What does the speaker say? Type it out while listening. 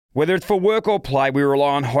Whether it's for work or play, we rely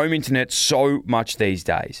on home internet so much these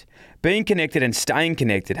days. Being connected and staying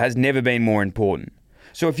connected has never been more important.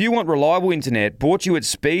 So if you want reliable internet brought to you at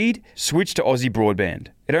speed, switch to Aussie Broadband.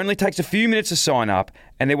 It only takes a few minutes to sign up,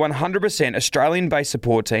 and their 100% Australian-based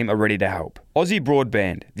support team are ready to help. Aussie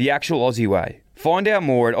Broadband, the actual Aussie way. Find out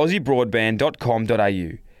more at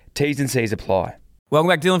aussiebroadband.com.au. T's and C's apply. Welcome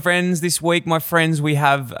back, Dylan Friends. This week, my friends, we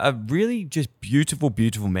have a really just beautiful,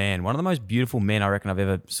 beautiful man. One of the most beautiful men I reckon I've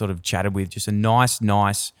ever sort of chatted with. Just a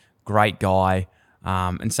nice, great guy,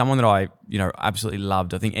 and someone that I, absolutely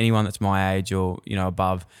loved. I think anyone that's my age or,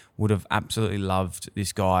 above would have absolutely loved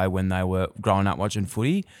this guy when they were growing up watching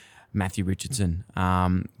footy. Matthew Richardson.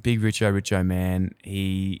 Big Richo man.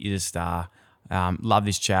 He is a star. Love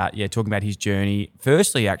this chat. Yeah, talking about his journey.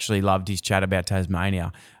 Firstly, actually loved his chat about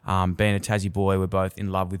Tasmania. Being a Tassie boy, we're both in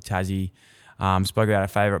love with Tassie. Spoke about our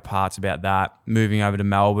favourite parts about that. Moving over to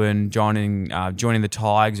Melbourne, joining the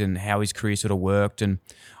Tigers and how his career sort of worked. And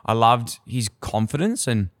I loved his confidence,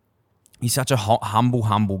 and he's such a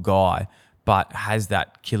humble guy, but has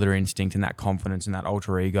that killer instinct and that confidence and that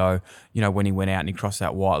alter ego, when he went out and he crossed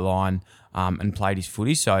that white line and played his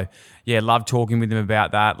footy. So, yeah, loved talking with him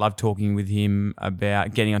about that. Loved talking with him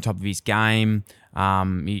about getting on top of his game.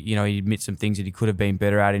 He admits some things that he could have been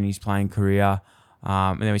better at in his playing career.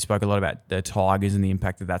 And then we spoke a lot about the Tigers and the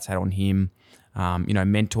impact that that's had on him.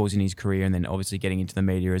 Mentors in his career, and then obviously getting into the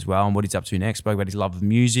media as well and what he's up to next. Spoke about his love of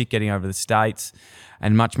music, getting over the States,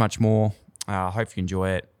 and much, much more. Hope you enjoy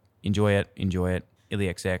it. Enjoy it.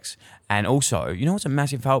 IllyXX. And also, what's a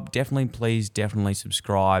massive help? Definitely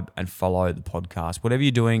subscribe and follow the podcast. Whatever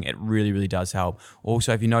you're doing, it really, really does help.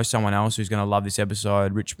 Also, if you know someone else who's going to love this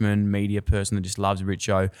episode, Richmond media person that just loves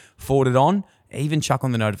Richo, forward it on. Even chuck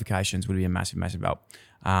on the notifications would be a massive, massive help.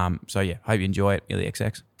 Hope you enjoy it.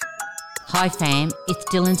 IllyXX. Hi fam, it's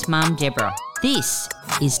Dylan's mum, Deborah. This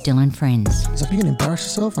is Dylan Friends. He's like, you can embarrass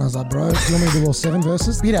yourself? And I was like, bro, do you want me to do all 7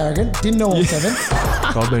 verses? Bit arrogant, didn't know all 7.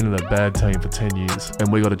 I've been in a bad team for 10 years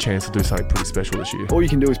and we got a chance to do something pretty special this year. All you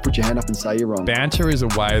can do is put your hand up and say you're wrong. Banter is a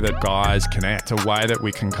way that guys connect, a way that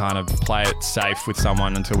we can kind of play it safe with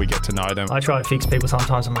someone until we get to know them. I try to fix people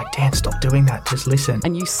sometimes. I'm like, Dan, stop doing that. Just listen.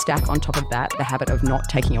 And you stack on top of that the habit of not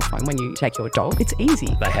taking your phone when you take your dog. It's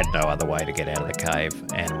easy. They had no other way to get out of the cave,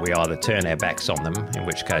 and we either turn our backs on them, in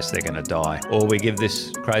which case they're going to die, or we give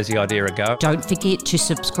this crazy idea a go. Don't forget to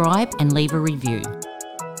subscribe and leave a review.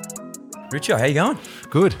 Richo, how you going?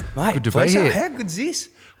 Good. Mate, good to be here. How good's this?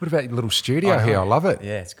 What about your little studio here? I love it.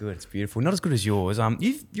 Yeah, it's good. It's beautiful. Not as good as yours.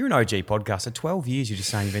 You're an OG podcaster. 12 years you're just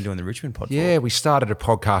saying you've been doing the Richmond podcast. Yeah, we started a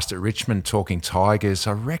podcast at Richmond talking Tigers.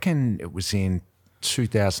 I reckon it was in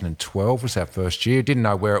 2012 was our first year. Didn't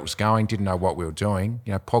know where it was going, didn't know what we were doing.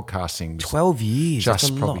 Podcasting was 12 years.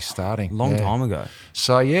 Just probably starting. Long time ago.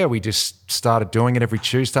 So, yeah, we just started doing it every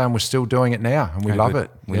Tuesday and we're still doing it now and we love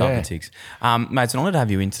it. We love the Tigs. Mate, it's an honour to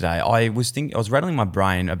have you in today. I was rattling my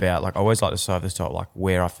brain about, I always like to start this top,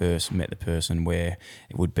 where I first met the person, where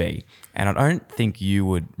it would be. And I don't think you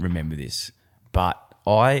would remember this, but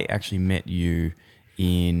I actually met you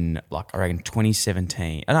in, I reckon,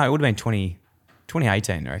 2017. No, it would have been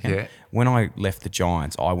 2018, I reckon. Yeah. When I left the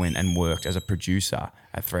Giants, I went and worked as a producer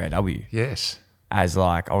at 3AW. Yes. As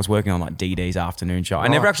I was working on DD's afternoon show. I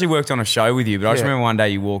never actually worked on a show with you, but I just remember one day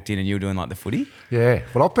you walked in and you were doing the footy. Yeah.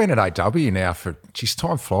 Well, I've been at AW now for,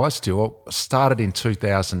 time flies still. I started in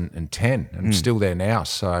 2010 and I'm still there now.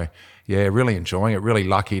 So, yeah, really enjoying it. Really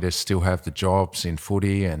lucky to still have the jobs in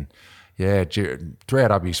footy and, yeah,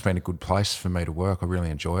 3AW's been a good place for me to work. I really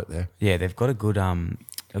enjoy it there. Yeah, they've got a good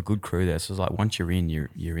crew there. So it's once you're in,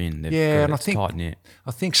 you're in. And I think tight knit.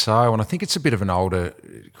 I think so, and I think it's a bit of an older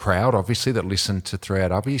crowd, obviously, that listen to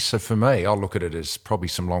 3AW. So for me, I look at it as probably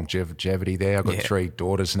some longevity there. I've got 3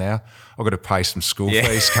 daughters now. I've got to pay some school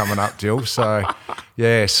fees coming up, Jill. So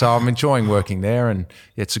so I'm enjoying working there, and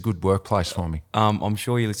it's a good workplace for me. I'm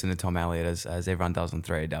sure you listen to Tom Elliott as everyone does on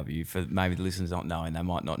 3AW. For maybe the listeners not knowing, they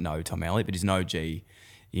might not know Tom Elliott, but he's an OG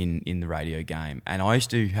in the radio game. And I used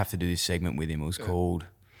to have to do this segment with him. It was called,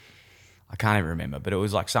 I can't even remember, but it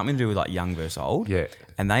was something to do with young versus old. Yeah.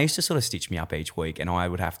 And they used to sort of stitch me up each week, and I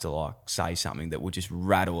would have to say something that would just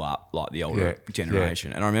rattle up the older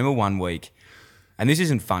generation. And I remember one week, and this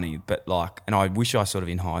isn't funny, but and I wish I sort of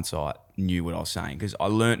in hindsight knew what I was saying, because I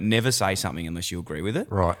learnt never say something unless you agree with it.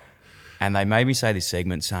 Right. And they made me say this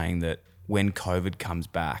segment saying that when COVID comes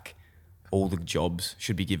back, all the jobs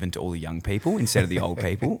should be given to all the young people instead of the old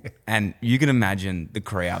people. And you can imagine the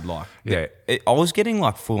crowd, I was getting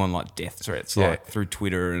full on death threats through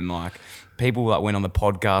Twitter, and people went on the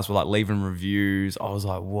podcast were leaving reviews. I was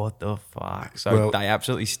like, what the fuck? So they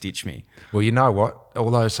absolutely stitched me. Well, you know what?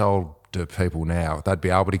 All those old do people now, they'd be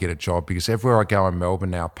able to get a job because everywhere I go in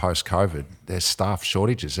Melbourne now post-COVID, there's staff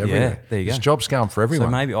shortages everywhere. Yeah, there you go. There's jobs going for everyone.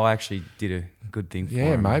 So maybe I actually did a good thing for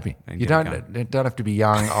Yeah, him. maybe. and You get it going. don't have to be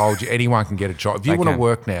young, old. Anyone can get a job. If you They want to can.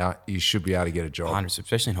 work now, you should be able to get a job. 100%,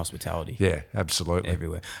 especially in hospitality. Yeah, absolutely.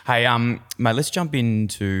 Everywhere. Hey, mate, let's jump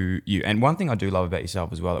into you. And one thing I do love about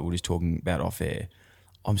yourself as well that we we're just talking about off air,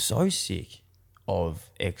 I'm so sick of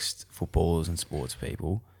ex-footballers and sports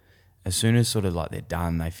people. As soon as sort of like they're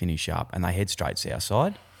done, they finish up and they head straight south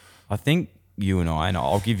side. I think you and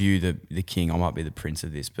I'll give you the king, I might be the prince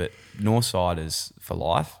of this, but North Siders for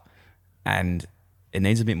life, and it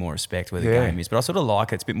needs a bit more respect where the game is. But I sort of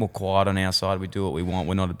like it. It's a bit more quiet on our side. We do what we want.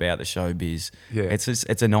 We're not about the showbiz. Yeah.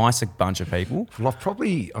 It's a nicer bunch of people. Well, I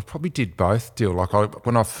probably did both, Dill. Like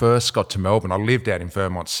when I first got to Melbourne, I lived out in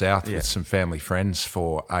Vermont South with some family friends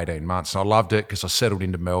for 18 months. And I loved it because I settled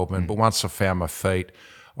into Melbourne. But once I found my feet,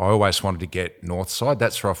 I always wanted to get north side.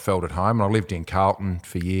 That's where I felt at home. And I lived in Carlton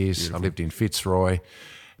for years. Beautiful. I lived in Fitzroy.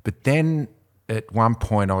 But then at one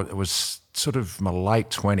point, it was sort of my late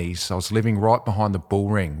 20s. I was living right behind the Bull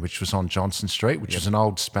Ring, which was on Johnson Street, which is an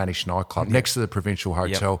old Spanish nightclub next to the Provincial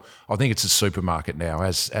Hotel. I think it's a supermarket now,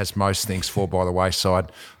 as most things fall by the wayside.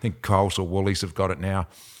 I think Coles or Woolies have got it now.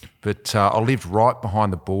 But I lived right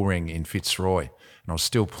behind the Bull Ring in Fitzroy, and I was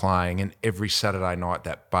still playing. And every Saturday night,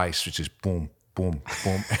 that bass was just boom, boom,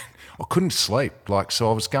 boom. I couldn't sleep. So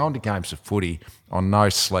I was going to games of footy on no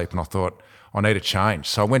sleep, and I thought, I need a change.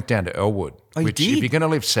 So I went down to Elwood, which if you're going to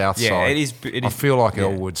live south side, I feel like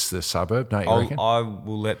Elwood's the suburb, don't you reckon? I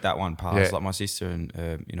will let that one pass. Like my sister and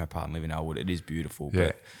partner live in Elwood. It is beautiful,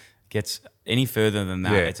 but gets any further than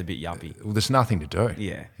that, it's a bit yuppie. Well, there's nothing to do.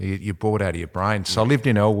 Yeah. You're bored out of your brain. So I lived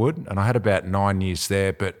in Elwood, and I had about 9 years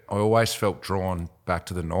there, but I always felt drawn back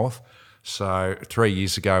to the north. So 3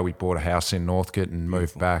 years ago, we bought a house in Northcote and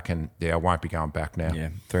moved back, and I won't be going back now. Yeah,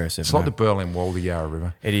 307. It's like the Berlin Wall, the Yarra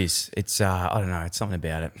River. It is. It's I don't know. It's something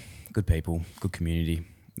about it. Good people, good community.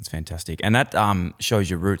 It's fantastic, and that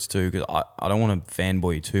shows your roots too. Because I don't want to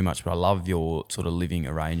fanboy you too much, but I love your sort of living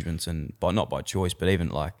arrangements, and not by choice, but even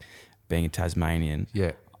like being a Tasmanian.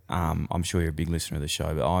 Yeah. I'm sure you're a big listener of the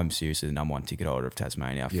show, but I'm seriously the number one ticket holder of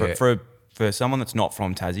Tasmania. Yeah. For someone that's not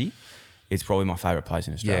from Tassie, it's probably my favourite place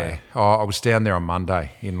in Australia. Yeah. I was down there on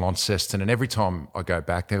Monday in Launceston, and every time I go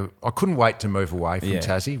back there, I couldn't wait to move away from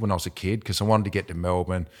Tassie when I was a kid because I wanted to get to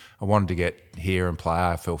Melbourne. I wanted to get here and play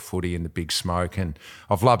AFL footy in the big smoke, and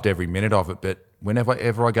I've loved every minute of it. But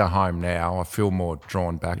whenever I go home now, I feel more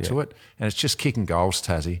drawn back to it, and it's just kicking goals,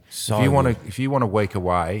 Tassie. So if you want a week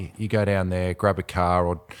away, you go down there, grab a car,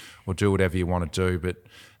 or do whatever you want to do. But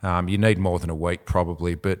you need more than a week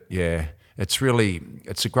probably. But yeah. It's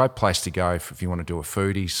a great place to go if you want to do a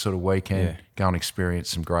foodie sort of weekend, go and experience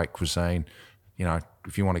some great cuisine.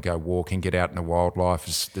 If you want to go walking, get out in the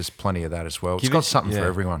wildlife, there's plenty of that as well. It's got something for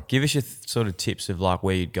everyone. Give us your sort of tips of like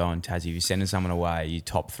where you'd go in Tassie. If you're sending someone away, your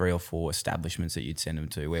top 3 or 4 establishments that you'd send them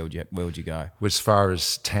to, where would you go? As far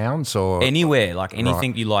as towns or anywhere, like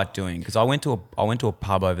anything you like doing? Because I went to a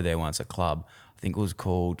pub over there once, a club. I think it was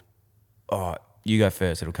called. You go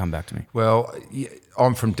first. It'll come back to me. Well,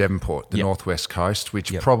 I'm from Devonport, the northwest coast,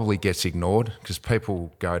 which probably gets ignored because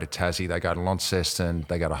people go to Tassie, they go to Launceston,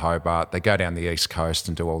 they go to Hobart, they go down the east coast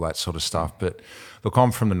and do all that sort of stuff. But look,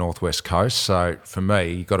 I'm from the northwest coast, so for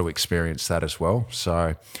me, you've got to experience that as well.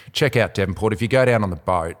 So check out Devonport. If you go down on the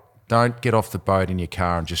boat, don't get off the boat in your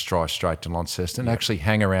car and just drive straight to Launceston. Actually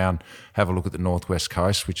hang around, have a look at the northwest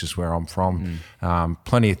coast, which is where I'm from.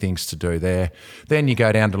 Plenty of things to do there. Then you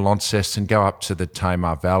go down to Launceston, go up to the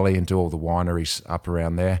Tamar Valley and do all the wineries up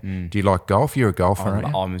around there. Do you like golf? You're a golfer, aren't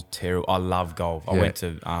you? I'm terrible. I love golf. I went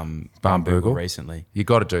to Barnbougle recently. You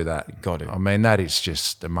got to do that. Got to. I mean, that is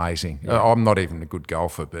just amazing. I'm not even a good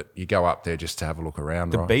golfer, but you go up there just to have a look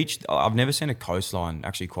around. The beach, I've never seen a coastline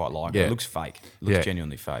actually quite like it. It looks fake. It looks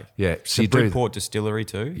genuinely fake. Yeah. So the Bridport Distillery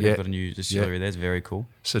too. You've got a new distillery there. It's very cool.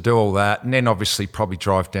 So do all that, and then obviously probably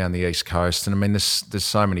drive down the east coast. And I mean, there's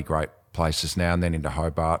so many great places now, and then into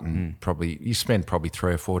Hobart, and probably you spend probably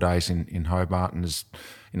 3 or 4 days in Hobart, and there's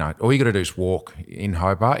all you got to do is walk in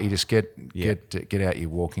Hobart. You just get out your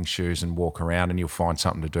walking shoes and walk around, and you'll find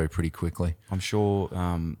something to do pretty quickly. I'm sure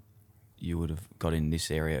you would have got in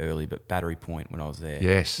this area early, but Battery Point when I was there,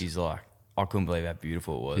 is like. I couldn't believe how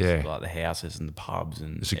beautiful it was. Yeah. Like the houses and the pubs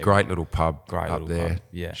and it's a great little pub up there. Pub.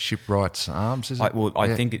 Yeah. Shipwrights Arms, is it?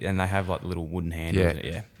 I think, and they have like the little wooden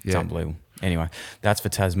handles. It's unbelievable. Anyway, that's for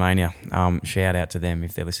Tasmania. Shout out to them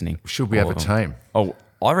if they're listening. Should we have a team? Oh,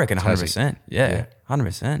 I reckon 100%. Yeah,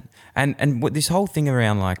 100%. And what this whole thing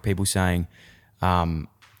around like people saying,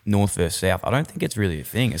 North versus South, I don't think it's really a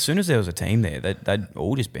thing. As soon as there was a team there, they'd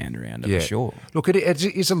all just band around it for sure. Look, it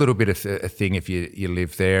is a little bit of a thing if you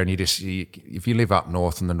live there and if you live up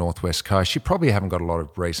north on the northwest coast, you probably haven't got a lot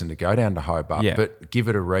of reason to go down to Hobart. Yeah. But give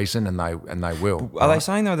it a reason and they will. Are they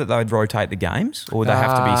saying though that they would rotate the games, or would they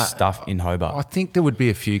have to be stuff in Hobart? I think there would be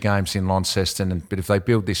a few games in Launceston, but if they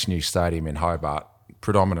build this new stadium in Hobart,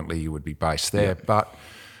 predominantly you would be based there. Yeah. But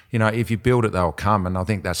if you build it, they'll come, and I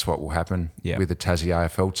think that's what will happen with the Tassie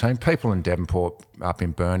AFL team. People in Devonport, up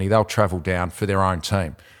in Burnie, they'll travel down for their own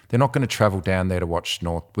team. They're not going to travel down there to watch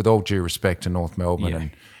North, with all due respect to North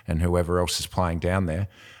Melbourne and whoever else is playing down there.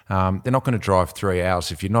 They're not going to drive 3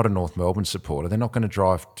 hours. If you're not a North Melbourne supporter, they're not going to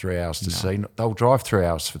drive 3 hours to see. They'll drive 3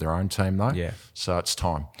 hours for their own team, though. Yeah. So it's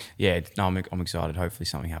time. Yeah, no, I'm excited. Hopefully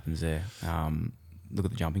something happens there. Look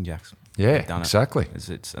at the jumping jacks. Yeah, exactly.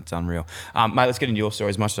 It's unreal. Mate, let's get into your story.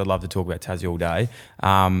 As much as I'd love to talk about Tassie all day.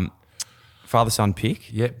 Father-son pick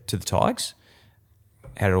to the Tigers.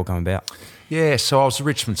 How did it all come about? Yeah, so I was a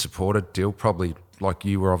Richmond supporter, Dill, probably like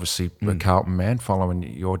you were obviously a Carlton man following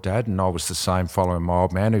your dad, and I was the same following my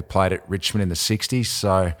old man who played at Richmond in the 60s.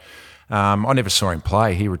 So I never saw him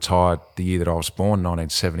play. He retired the year that I was born,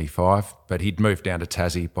 1975, but he'd moved down to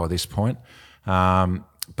Tassie by this point.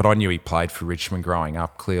 But I knew he played for Richmond growing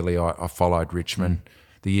up. Clearly, I followed Richmond.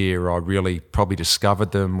 The year I really probably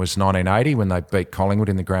discovered them was 1980 when they beat Collingwood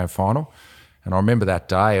in the grand final. And I remember that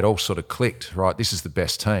day, it all sort of clicked, right? This is the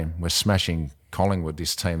best team. We're smashing Collingwood,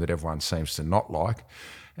 this team that everyone seems to not like.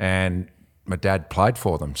 And my dad played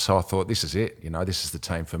for them. So I thought, this is it. This is the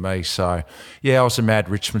team for me. So, I was a mad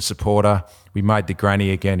Richmond supporter. We made the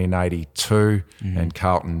granny again in 82 and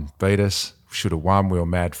Carlton beat us. Should have won. We were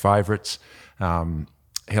mad favourites.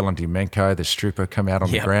 Helen Dimenko, the stripper, come out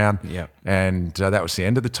on the ground. And that was the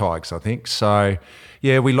end of the Tigers, I think. So,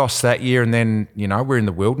 we lost that year. And then, we're in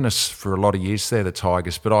the wilderness for a lot of years there, the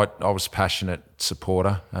Tigers. But I was a passionate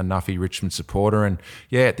supporter, a Nuffy Richmond supporter. And,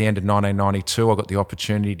 at the end of 1992, I got the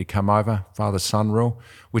opportunity to come over, father-son rule,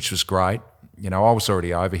 which was great. I was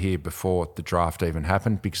already over here before the draft even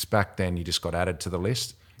happened, because back then you just got added to the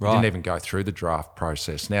list. Right. Didn't even go through the draft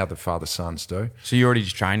process. Now the father-sons do. So you're already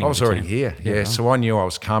just training? I was already here, yeah. So I knew I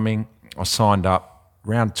was coming. I signed up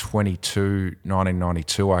around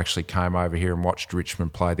 1992. I actually came over here and watched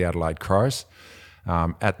Richmond play the Adelaide Crows.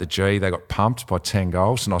 At the G, they got pumped by 10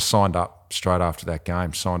 goals, and I signed up straight after that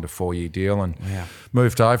game, signed a 4-year deal and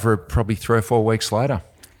moved over probably 3 or 4 weeks later.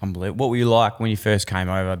 Unbelievable. What were you like when you first came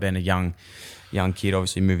over, being a young kid,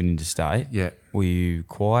 obviously moving into state? Yeah. Were you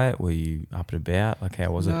quiet? Were you up and about? Like,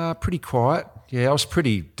 how was it? Pretty quiet. Yeah, I was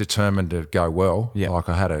pretty determined to go well. Yeah. Like,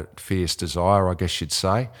 I had a fierce desire, I guess you'd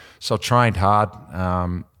say. So I trained hard.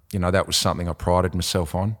 That was something I prided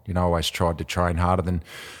myself on. I always tried to train harder than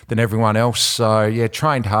everyone else. So,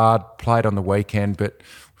 trained hard, played on the weekend, but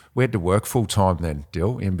we had to work full time then,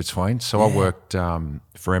 Dill, in between. So I worked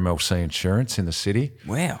for MLC Insurance in the city.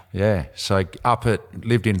 Wow. Yeah. So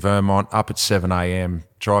lived in Vermont, up at 7 a.m,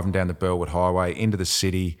 driving down the Burwood Highway into the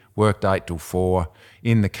city, worked 8 till 4,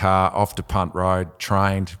 in the car, off to Punt Road,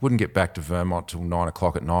 trained, wouldn't get back to Vermont till 9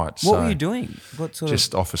 o'clock at night. What were you doing? What sort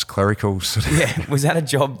just office clerical sort of. Yeah. Was that a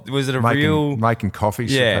job? Was it making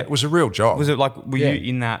coffees? Yeah. It was a real job. Was it like, were you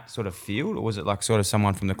in that sort of field, or was it like sort of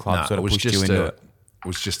someone from the club sort of pushed you into it? It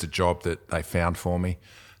was just a job that they found for me.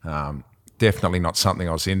 Definitely not something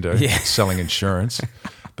I was into, selling insurance.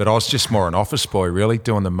 But I was just more an office boy, really,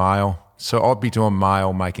 doing the mail. So I'd be doing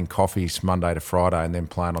mail, making coffees Monday to Friday, and then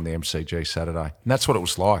playing on the MCG Saturday. And that's what it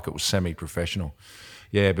was like. It was semi-professional.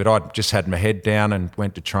 Yeah, but I just had my head down and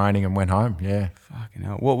went to training and went home, yeah. Fucking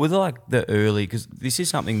hell. What was like the early, because this is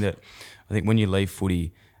something that I think when you leave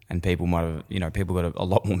footy, and people might have, people got a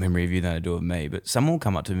lot more memory of you than they do of me, but someone will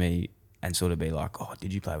come up to me and sort of be like, oh,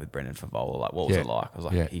 did you play with Brendan Favola? Like, what was it like? I was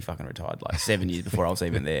like, he fucking retired like 7 years before I was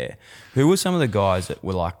even there. Who were some of the guys that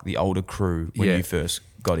were like the older crew when you first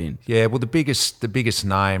got in? Yeah, well, the biggest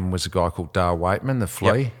name was a guy called Dale Waitman, the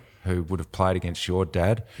Flea, who would have played against your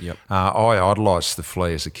dad. Yep. I idolised the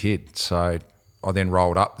Flea as a kid, so I then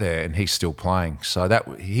rolled up there and he's still playing. So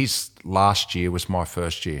his last year was my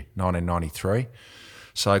first year, 1993.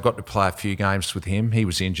 So I got to play a few games with him. He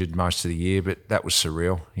was injured most of the year, but that was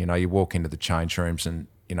surreal. You walk into the change rooms and,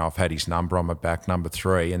 I've had his number on my back, number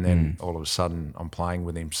 3, and then all of a sudden I'm playing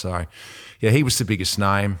with him. So, he was the biggest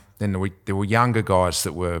name. Then there were younger guys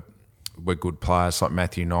that were good players, like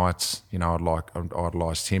Matthew Knights. I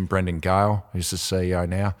idolised him. Brendan Gale, who's the CEO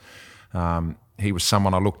now. He was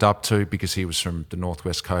someone I looked up to because he was from the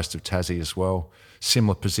northwest coast of Tassie as well.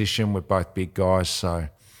 Similar position, we're both big guys, so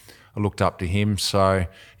I looked up to him. So,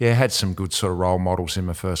 had some good sort of role models in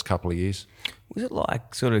my first couple of years. Was it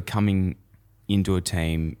like sort of coming into a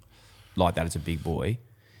team like that as a big boy,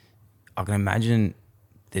 I can imagine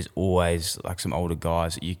there's always like some older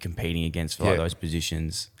guys that you're competing against for like those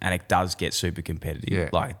positions, and it does get super competitive. Yeah.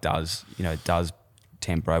 Like it does, it does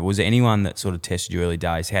temper over. Was there anyone that sort of tested you early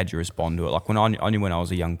days? How'd you respond to it? Like when I knew when I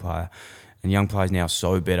was a young player, and young players now are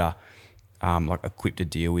so better, like equipped to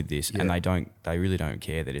deal with this, and they really don't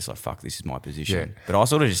care. They're just like, fuck, this is my position. Yeah. But I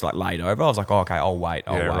sort of just like laid over. I was like, oh, okay, I'll wait.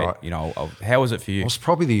 Right. How was it for you? I was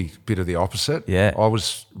probably the bit of the opposite. Yeah. I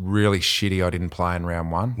was really shitty. I didn't play in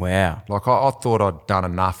round one. Wow. Like I thought I'd done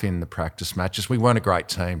enough in the practice matches. We weren't a great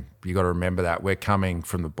team. You got to remember that. We're coming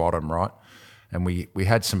from the bottom, right? And we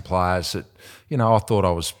had some players that, I thought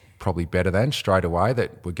I was probably better than straight away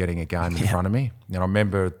that were getting a game in front of me. And I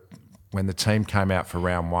remember when the team came out for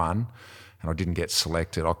round one and I didn't get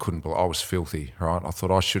selected, I was filthy, right? I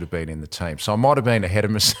thought I should have been in the team. So I might have been ahead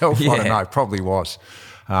of myself. I don't know, probably was.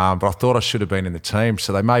 But I thought I should have been in the team.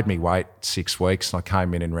 So they made me wait 6 weeks and I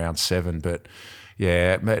came in round 7. But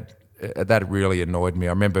yeah, that really annoyed me.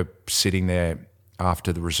 I remember sitting there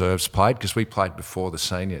after the reserves played, because we played before the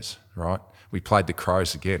seniors, right? We played the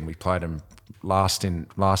Crows again. We played them last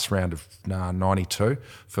round of 92,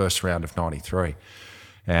 first round of 93.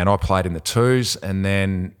 And I played in the twos, and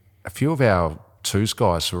then a few of our twos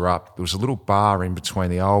guys were up. There was a little bar in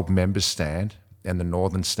between the old members stand and the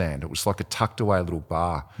northern stand. It was like a tucked away little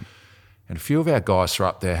bar. And a few of our guys were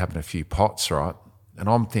up there having a few pots, right? And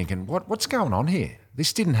I'm thinking, what's going on here?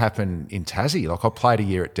 This didn't happen in Tassie. Like I played a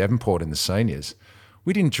year at Devonport in the seniors.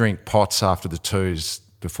 We didn't drink pots after the twos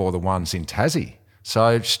before the ones in Tassie.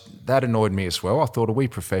 So that annoyed me as well. I thought, are we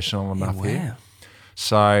professional enough here?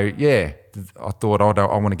 So, yeah, I thought, I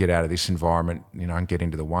want to get out of this environment, and get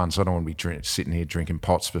into the ones. I don't want to be sitting here drinking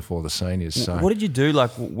pots before the seniors. So, what did you do?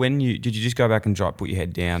 Like, did you just go back and put your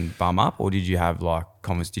head down, bum up, or did you have like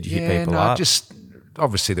comments? Did you hit people up?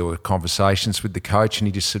 Obviously there were conversations with the coach, and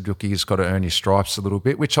he just said, look, you just got to earn your stripes a little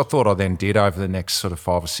bit, which I thought I then did over the next sort of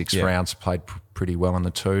 5 or 6 rounds. Played pretty well in the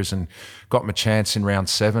twos and got my chance in round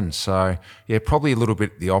 7. So, yeah, probably a little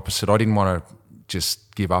bit the opposite. I didn't want to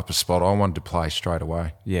just give up a spot. I wanted to play straight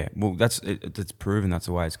away. Yeah, well, that's proven that's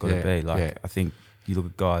the way it's got to be. Like, I think you look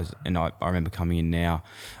at guys, and I remember coming in now,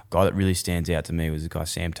 a guy that really stands out to me was the guy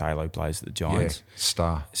Sam Taylor, who plays for the Giants.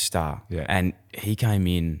 Yeah, star. Yeah. And he came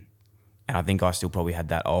in, and I think I still probably had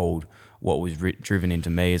that old, what was driven into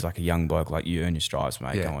me as like a young bloke, like, you earn your stripes,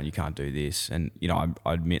 mate. Come on, you can't do this. And,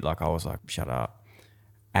 I admit, like, I was like, shut up.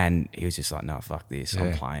 And he was just like, no, fuck this,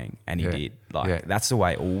 I'm playing. And he did. Like, that's the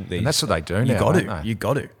way all these... And that's what they do now, You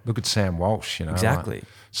got to. Look at Sam Walsh, Exactly. Like,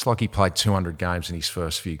 it's like he played 200 games in his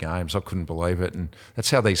first few games. I couldn't believe it. And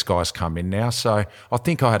that's how these guys come in now. So I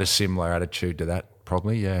think I had a similar attitude to that,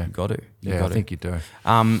 probably, yeah. You got to. I think you do.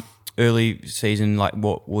 Early season, like,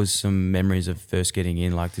 what was some memories of first getting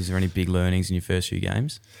in? Like, is there any big learnings in your first few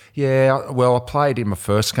games? Yeah, well, I played in my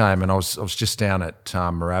first game, and I was just down at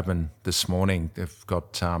Moorabbin this morning. They've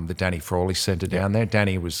got the Danny Frawley Centre down there.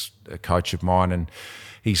 Danny was a coach of mine, and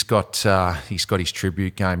he's got his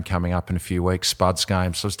tribute game coming up in a few weeks, Spuds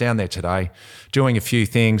game. So I was down there today doing a few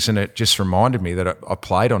things, and it just reminded me that I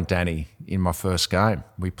played on Danny in my first game.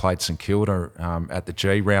 We played St Kilda at the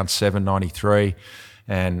G, round 7, 93.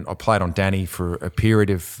 And I played on Danny for a period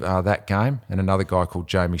of that game, and another guy called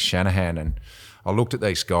Jamie Shanahan. And I looked at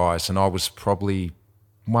these guys, and I was probably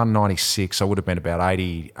 196. I would have been about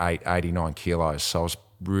 88, 89 kilos. So I was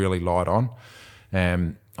really light on.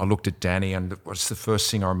 And I looked at Danny, and what's the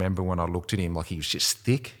first thing I remember when I looked at him? Like, he was just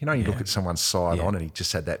thick. You look at someone's side on, and he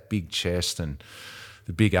just had that big chest and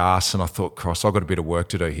the big ass. And I thought, Christ, I've got a bit of work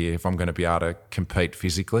to do here if I'm going to be able to compete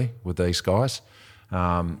physically with these guys.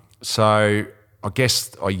 So I guess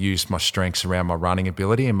I used my strengths around my running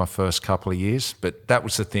ability in my first couple of years, but that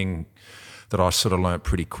was the thing that I sort of learnt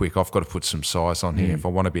pretty quick. I've got to put some size on here. If I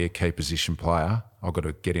want to be a key position player, I've got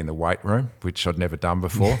to get in the weight room, which I'd never done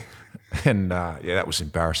before. And that was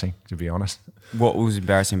embarrassing, to be honest. What was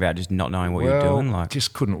embarrassing about just not knowing what you were doing? Like,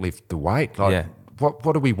 just couldn't lift the weight. Like,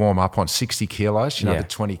 what do we warm up on? 60 kilos? The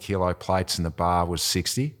 20 kilo plates in the bar was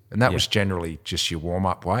 60, and that was generally just your warm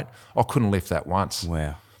up weight. I couldn't lift that once.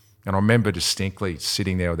 Wow. And I remember distinctly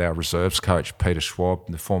sitting there with our reserves coach, Peter Schwab,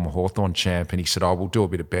 the former Hawthorn champ, and he said, we'll do a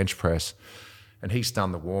bit of bench press. And he's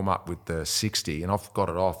done the warm-up with the 60, and I've got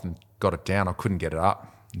it off and got it down. I couldn't get it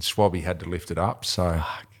up, and Schwabby had to lift it up. So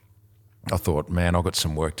I thought, man, I've got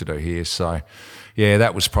some work to do here. So, yeah,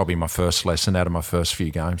 that was probably my first lesson out of my first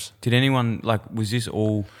few games. Did anyone, was this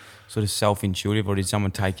all sort of self-intuitive, or did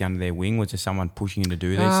someone take you under their wing? Was there someone pushing you to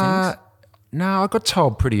do these things? No, I got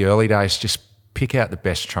told pretty early days, just pick out the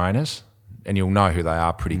best trainers and you'll know who they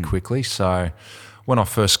are pretty quickly. So when I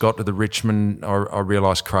first got to the Richmond, I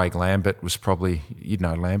realised Craig Lambert was probably, you'd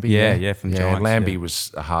know Lambie. Yeah, from Giants. Lambie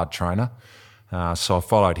was a hard trainer. So I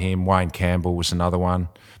followed him. Wayne Campbell was another one.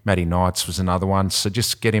 Matty Knights was another one. So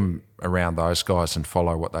just get him around those guys and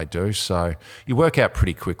follow what they do. So you work out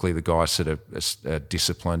pretty quickly the guys that are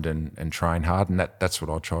disciplined and train hard, and that's what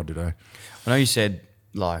I tried to do. I know you said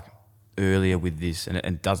like earlier with this, and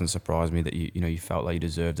it doesn't surprise me that you felt like you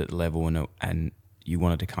deserved at the level and you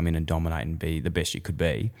wanted to come in and dominate and be the best you could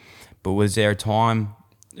be. But was there a time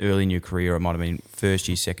early in your career, or it might have been first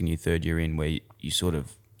year, second year, third year in, where you sort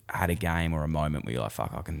of had a game or a moment where you're like,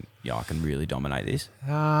 fuck, I can really dominate this?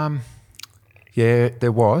 Yeah,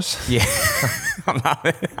 there was. Yeah.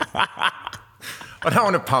 I don't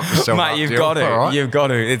want to pump myself up. Mate, you've got to. Right? You've got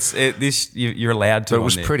to. You're allowed to. But it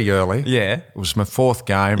was pretty early. Yeah. It was my fourth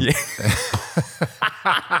game. Yeah.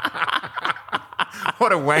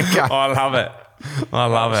 What a wanker. I love it. I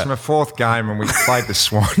love it. It was my fourth game and we played the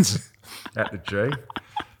Swans at the G.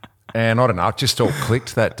 And I don't know, it just all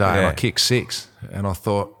clicked that day and I kicked 6. And I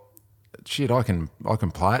thought, shit, I can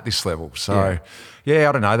play at this level. So, I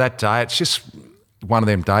don't know, that day, it's just one of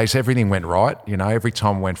them days. Everything went right. Every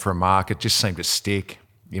time I went for a mark, it just seemed to stick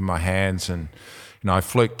in my hands. And,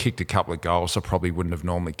 Fluke kicked a couple of goals I probably wouldn't have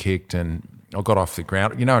normally kicked. And I got off the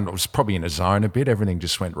ground, and it was probably in a zone a bit. Everything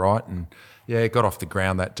just went right. And, got off the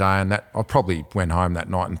ground that day. And I probably went home that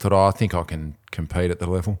night and thought, I think I can compete at the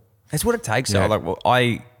level. That's what it takes. Yeah.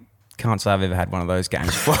 I can't say I've ever had one of those games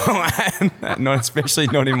before, especially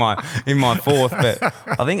not in my fourth. But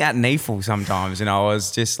I think at NEFL sometimes, I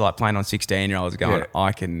was just like playing on 16-year-olds going,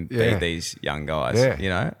 I can beat these young guys.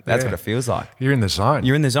 Yeah. That's what it feels like. You're in the zone.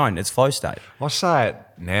 You're in the zone. It's flow state. I say it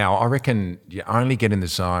now. I reckon you only get in the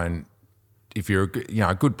zone if you're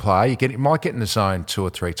a good player. You might get in the zone 2 or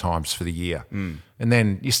 3 times for the year, and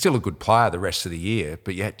then you're still a good player the rest of the year.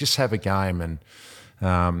 But you just have a game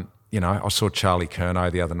and. I saw Charlie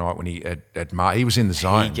Curnow the other night when he was in the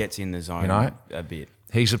zone. He gets in the zone a bit.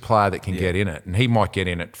 He's a player that can get in it, and he might get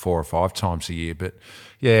in it 4 or 5 times a year. But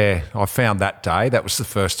I found that day, that was the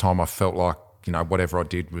first time I felt like, whatever I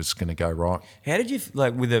did was going to go right. How did you,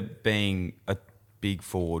 with it being a big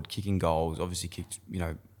forward, kicking goals, obviously kicked,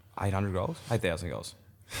 800 goals? 8,000 goals.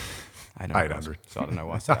 800. So I don't know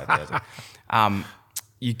why I said 8,000.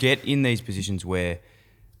 You get in these positions where,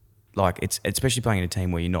 it's especially playing in a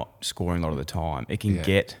team where you're not scoring a lot of the time, it can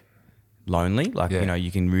get lonely.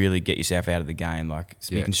 You can really get yourself out of the game.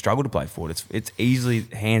 You can struggle to play forward. It's easily,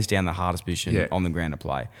 hands down, the hardest position on the ground to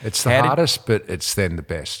play. It's the hardest, but it's then the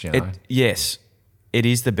best, Yes, it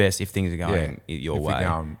is the best if things are going your way. If you're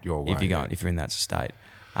going your way. If you're in that state.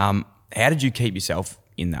 How did you keep yourself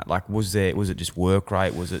in that? Was it just work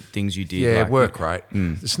rate? Was it things you did? Yeah, work rate.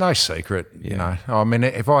 It's no secret, I mean,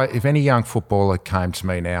 if any young footballer came to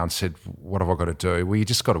me now and said, what have I got to do? Well, you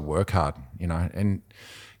just got to work hard, and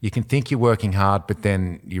you can think you're working hard, but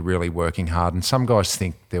then you're really working hard. And some guys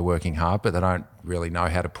think they're working hard, but they don't really know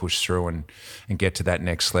how to push through and get to that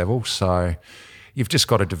next level. So you've just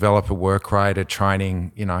got to develop a work rate, a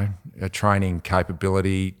training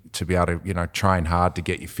capability to be able to, train hard to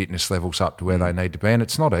get your fitness levels up to where they need to be. And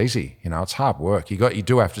it's not easy, it's hard work. You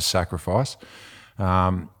do have to sacrifice.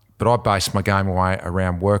 But I based my game away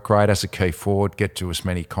around work rate as a key forward, get to as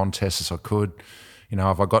many contests as I could.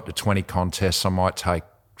 If I got to 20 contests, I might take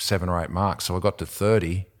 7 or 8 marks. So I got to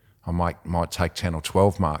 30, I might take 10 or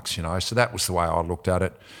 12 marks, So that was the way I looked at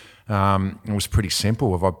it. It was pretty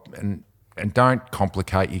simple. And don't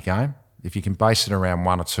complicate your game. If you can base it around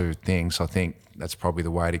 1 or 2 things, I think that's probably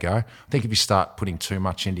the way to go. I think if you start putting too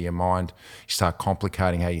much into your mind, you start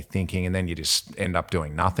complicating how you're thinking, and then you just end up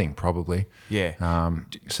doing nothing probably. Yeah.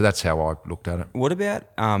 So that's how I looked at it. What about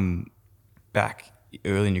back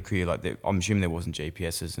early in your career? I'm assuming there wasn't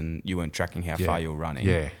GPSs and you weren't tracking how far you were running.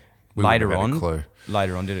 Yeah. Later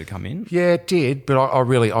on, did it come in? Yeah, it did, but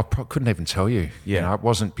I couldn't even tell you. Yeah. It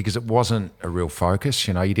wasn't a real focus.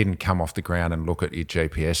 You didn't come off the ground and look at your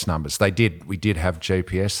GPS numbers. We did have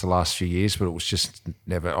GPS the last few years, but it was just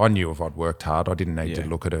never. I knew if I'd worked hard, I didn't need to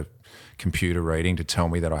look at a computer reading to tell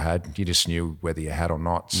me that I had. You just knew whether you had or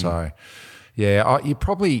not. So, you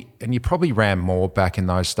probably ran more back in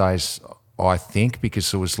those days, I think,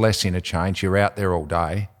 because there was less interchange. You're out there all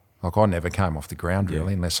day. I never came off the ground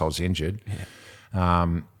really, unless I was injured.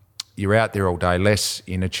 Yeah. You're out there all day, less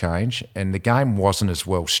interchange, and the game wasn't as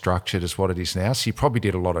well structured as what it is now. So you probably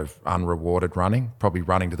did a lot of unrewarded running, probably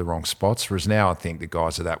running to the wrong spots. Whereas now I think the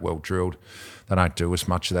guys are that well drilled, they don't do as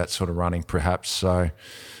much of that sort of running perhaps. So,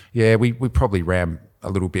 we probably ran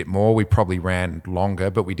a little bit more. We probably ran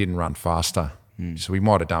longer, but we didn't run faster. So we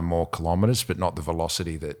might have done more kilometres, but not the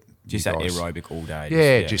velocity that Just that aerobic all day.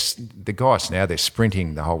 Yeah, just the guys now, they're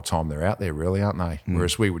sprinting the whole time they're out there, really, aren't they?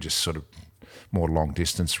 Whereas we were just sort of more long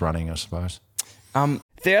distance running, I suppose.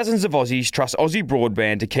 Thousands of Aussies trust Aussie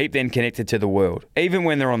Broadband to keep them connected to the world, even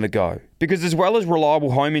when they're on the go. Because as well as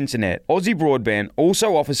reliable home internet, Aussie Broadband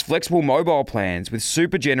also offers flexible mobile plans with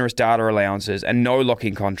super generous data allowances and no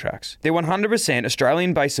lock-in contracts. Their 100%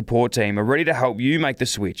 Australian-based support team are ready to help you make the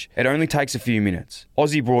switch. It only takes a few minutes.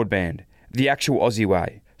 Aussie Broadband, the actual Aussie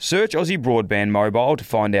way. Search Aussie Broadband Mobile to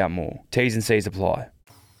find out more. T's and C's apply.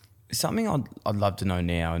 Something I'd love to know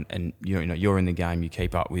now, and you know you're in the game, you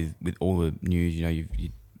keep up with all the news. You know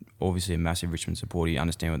you're obviously a massive Richmond supporter. You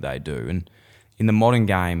understand what they do, and in the modern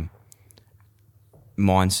game,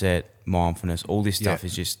 mindset, mindfulness, all this stuff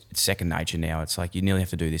is just it's second nature now. It's like you nearly have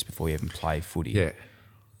to do this before you even play footy. Yeah.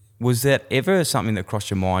 Was that ever something that crossed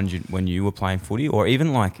your mind when you were playing footy, or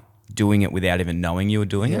even like doing it without even knowing you were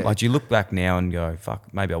doing it? Like, do you look back now and go,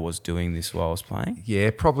 fuck, maybe I was doing this while I was playing?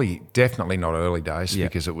 Yeah, probably, definitely not early days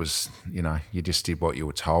because it was, you know, you just did what you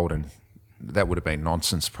were told, and that would have been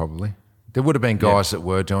nonsense probably. There would have been guys that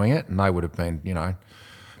were doing it, and they would have been, you know,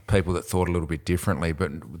 people that thought a little bit differently,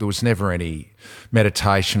 but there was never any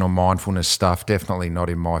meditation or mindfulness stuff, definitely not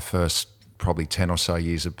in my first probably 10 or so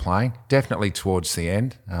years of playing, definitely towards the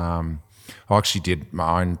end. I actually did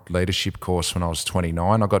my own leadership course when I was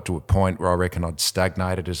 29. I got to a point where I reckon I'd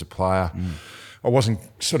stagnated as a player. I wasn't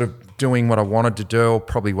sort of doing what I wanted to do, or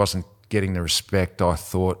probably wasn't getting the respect I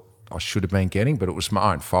thought I should have been getting, but it was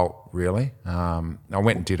my own fault, really. I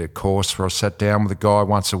went and did a course where I sat down with a guy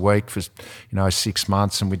once a week for 6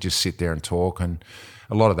 months, and we'd just sit there and talk, and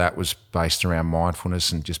a lot of that was based around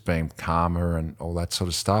mindfulness and just being calmer and all that sort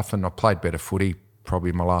of stuff. And I played better footy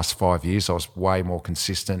probably in my last 5 years. I was way more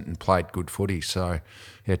consistent and played good footy, so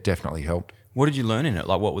it definitely helped. What did you learn in it?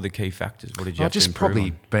 Like, what were the key factors? What did you have just to improve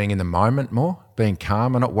probably on? Being in the moment more, being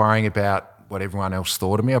calm and not worrying about what everyone else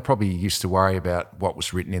thought of me. I probably used to worry about what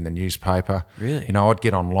was written in the newspaper. Really? You know, I'd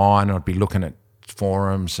get online and I'd be looking at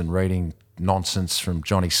forums and reading nonsense from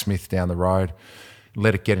Johnny Smith down the road,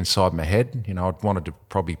 let it get inside my head. You know, I'd wanted to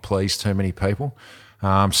probably please too many people.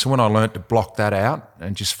 So when I learnt to block that out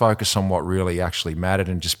and just focus on what really actually mattered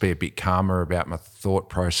and just be a bit calmer about my thought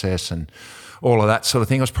process and all of that sort of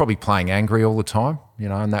thing, I was probably playing angry all the time, you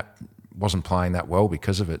know, and that wasn't playing that well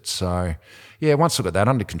because of it. So, yeah, once I got that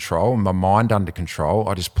under control and my mind under control,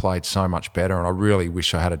 I just played so much better, and I really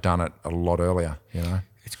wish I had done it a lot earlier, you know.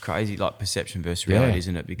 It's crazy, like perception versus reality,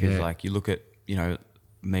 isn't it? Because like you look at, you know,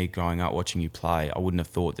 me growing up watching you play, I wouldn't have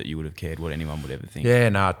thought that you would have cared what anyone would ever think. Yeah,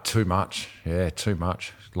 no, too much. Yeah, too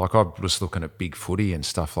much. Like I was looking at big footy and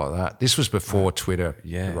stuff like that. This was before Twitter,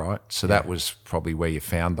 right? So that was probably where you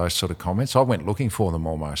found those sort of comments. I went looking for them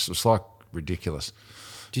almost. It was like ridiculous.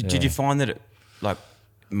 Did you find that it, like,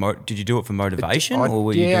 did you do it for motivation? Or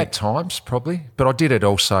were you at times probably. But I did it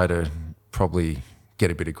also to probably get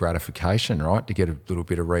a bit of gratification, right? To get a little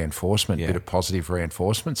bit of reinforcement, a bit of positive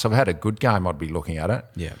reinforcement. So if I had a good game, I'd be looking at it.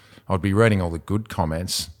 Yeah. I'd be reading all the good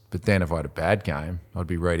comments, but then if I had a bad game, I'd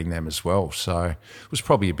be reading them as well. So it was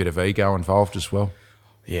probably a bit of ego involved as well.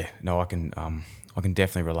 Yeah, no, I can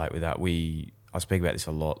definitely relate with that. I speak about this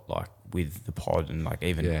a lot, like with the pod and like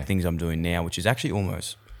even things I'm doing now, which is actually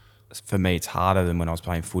almost, for me, it's harder than when I was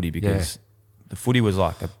playing footy because the footy was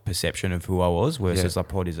like a perception of who I was, whereas the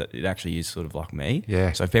pod it actually is sort of like me.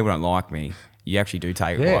 Yeah. So if people don't like me, you actually do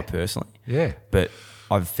take it quite personally. Yeah. But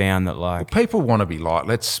I've found that like... Well, people want to be liked,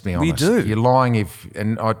 let's be honest. We do. You're lying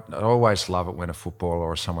and I always love it when a footballer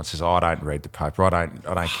or someone says, I don't read the paper, I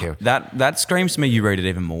don't care. That screams to me you read it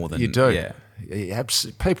even more than... You do. Yeah.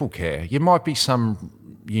 People care. You might be some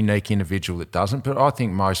unique individual that doesn't, but I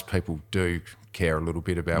think most people do care a little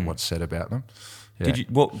bit about what's said about them. Yeah.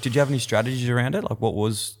 Did you have any strategies around it? Like what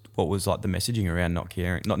was like the messaging around not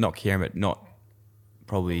caring, not caring, but not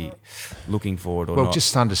probably looking for it or not?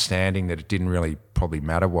 Just understanding that it didn't really probably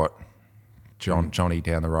matter what Johnny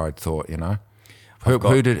down the road thought, you know.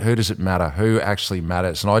 Who does it matter? Who actually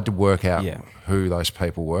matters? And I had to work out who those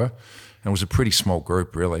people were. And it was a pretty small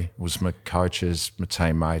group, really. It was my coaches, my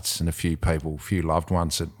teammates, and a few people, a few loved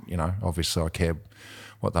ones that, you know, obviously I cared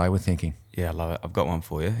what they were thinking. Yeah, I love it. I've got one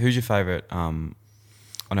for you. Who's your favourite,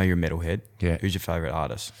 I know you're a metalhead. Yeah. Who's your favourite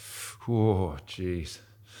artist? Oh, geez.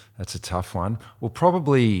 That's a tough one. Well,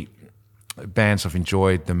 probably bands I've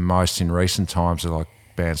enjoyed the most in recent times are like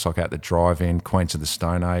bands like At the Drive-In, Queens of the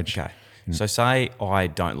Stone Age. Okay. So say I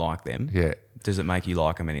don't like them. Yeah. Does it make you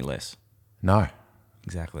like them any less? No.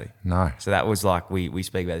 Exactly. No. So that was like, we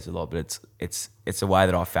speak about this a lot, but it's a way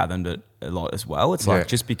that I fathomed it a lot as well. It's like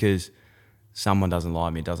just because someone doesn't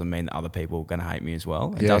like me doesn't mean that other people are going to hate me as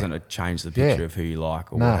well. It doesn't change the picture of who you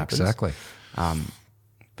like or what happens. Exactly.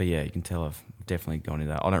 But yeah, you can tell I've definitely gone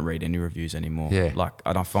into that. I don't read any reviews anymore. Yeah. Like,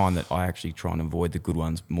 and I find that I actually try and avoid the good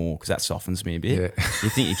ones more because that softens me a bit. Yeah. You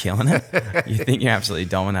think you're killing it. You think you're absolutely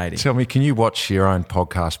dominating. Tell me, can you watch your own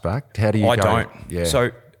podcast back? How do you I go? don't. Yeah.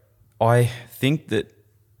 So I think that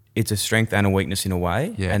it's a strength and a weakness in a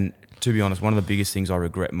way. Yeah. And to be honest, one of the biggest things I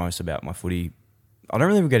regret most about my footy, I don't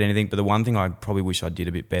really regret anything, but the one thing I probably wish I did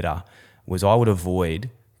a bit better was I would avoid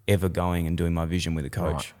ever going and doing my vision with a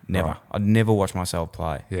coach. Right, Never. right. I'd never watch myself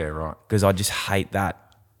play. Yeah, right. Because I just hate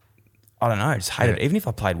that. I don't know. I just hated it. Even if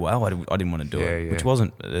I played well, I didn't want to do it, which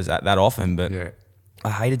wasn't that often. But I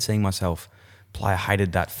hated seeing myself play. I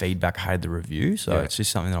hated that feedback. I hated the review. So it's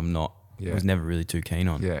just something that I'm not. I was never really too keen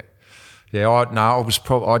on. Yeah. Yeah,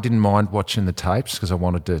 I didn't mind watching the tapes because I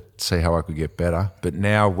wanted to see how I could get better. But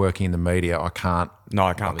now working in the media, I can't. No,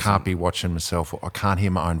 I can't. I can't be watching myself. I can't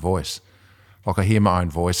hear my own voice. Like I hear my own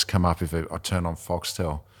voice come up if I turn on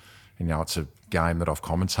Foxtel. You know, it's a game that I've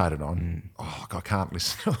commentated on. Oh, I can't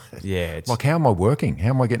listen to it. Yeah, it's like, how am I working?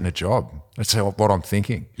 How am I getting a job? That's what I'm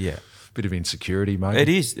thinking. Yeah. Bit of insecurity, mate. It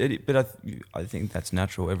is, but I think that's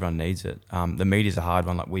natural. Everyone needs it. The media's a hard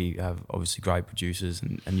one. Like, we have obviously great producers,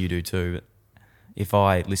 and you do too. But if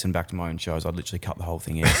I listen back to my own shows, I'd literally cut the whole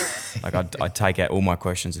thing out. Like, I'd take out all my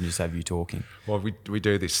questions and just have you talking. Well, we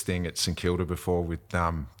do this thing at St Kilda before with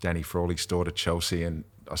Danny Frawley's daughter, Chelsea, and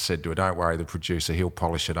I said to her, don't worry, the producer, he'll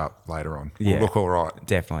polish it up later on. We'll look all right.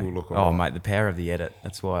 Definitely. We'll look all right. Mate, the power of the edit.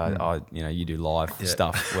 That's why you do live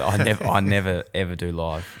stuff. Well, I never ever do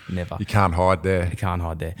live. Never. You can't hide there. You can't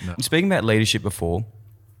hide there. No. Speaking about leadership before,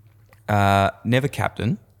 never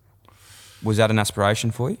captain. Was that an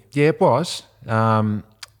aspiration for you? Yeah, it was. I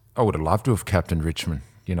would have loved to have captained Richmond,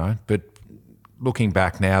 but looking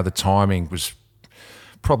back now, the timing was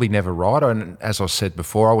probably never right. And as I said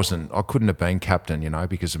before, I couldn't have been captain,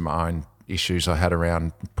 because of my own issues I had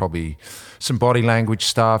around probably some body language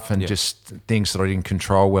stuff and just things that I didn't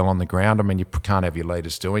control well on the ground. I mean, you can't have your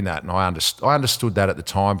leaders doing that. And I understood that at the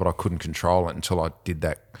time, but I couldn't control it until I did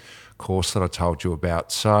that course that I told you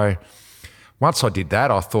about. So once I did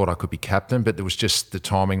that, I thought I could be captain, but there was just the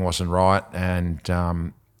timing wasn't right. And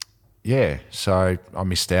so I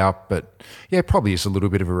missed out. But yeah, probably is a little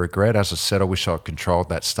bit of a regret. As I said, I wish I controlled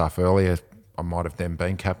that stuff earlier. I might have then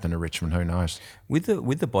been captain of Richmond. Who knows? With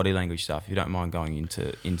the body language stuff, if you don't mind going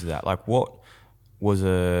into that, like what was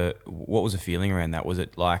a feeling around that? Was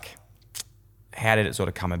it like, how did it sort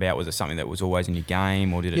of come about? Was it something that was always in your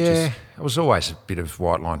game, or did it just? Yeah, it was always a bit of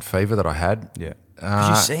white line fever that I had. Yeah.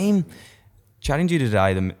 Because you seem, chatting to you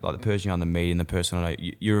today, the person you're on the media and the person I know,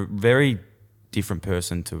 you're a very different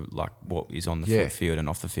person to like what is on the field and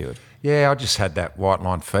off the field. Yeah, I just had that white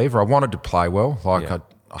line fever. I wanted to play well.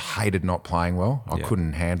 I hated not playing well. I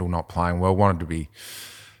couldn't handle not playing well. Wanted to be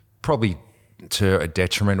probably to a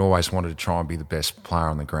detriment. Always wanted to try and be the best player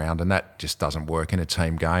on the ground, and that just doesn't work in a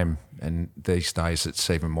team game. And these days, it's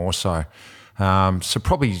even more so. So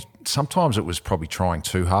probably sometimes it was probably trying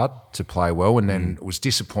too hard to play well, and then it was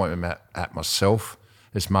disappointment at myself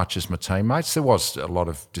as much as my teammates. There was a lot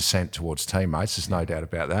of dissent towards teammates. There's no doubt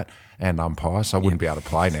about that, and umpires. I wouldn't be able to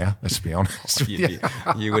play now. Let's be honest. You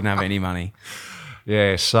wouldn't have any money.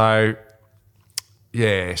 Yeah, so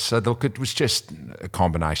look, it was just a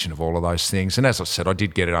combination of all of those things. And as I said, I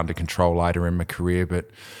did get it under control later in my career,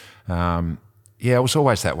 but it was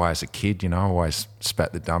always that way as a kid, I always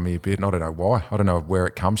spat the dummy a bit, and I don't know why. I don't know where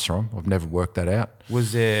it comes from. I've never worked that out.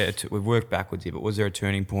 Was there, we've worked backwards here, but was there a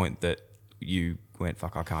turning point that you went,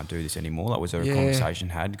 fuck, I can't do this anymore? Like, was there a conversation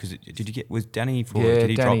had? Because was Danny did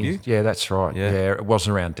he drop you? Yeah, that's right. Yeah, it was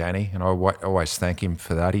around Danny, and I always thank him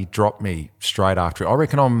for that. He dropped me straight after. I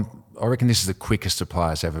reckon this is the quickest a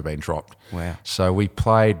player's ever been dropped. Wow. So we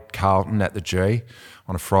played Carlton at the G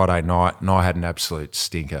on a Friday night, and I had an absolute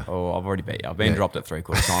stinker. Oh, I've already beat you. I've been dropped at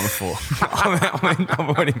 3/4 time before.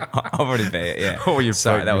 I've already beat it, yeah. Oh, you've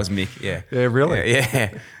Sorry, that was Mick, yeah. Yeah, really?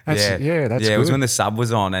 Yeah. That's good. It was when the sub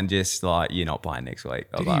was on and just like, you're not playing next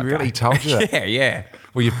week. Did he really told you that? Yeah.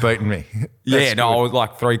 Well, you've beaten me. I was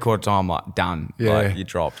like 3/4 time, like done. Yeah. Like, you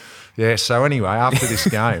dropped. Yeah, so anyway, after this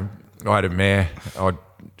game, I had a mare. I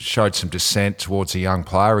showed some dissent towards a young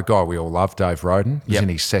player, a guy we all love, Dave Roden. He was in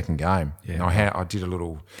his second game. Yeah. And I did a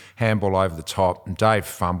little handball over the top, and Dave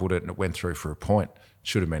fumbled it, and it went through for a point.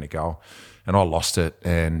 Should have been a goal. And I lost it,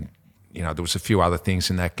 and there was a few other things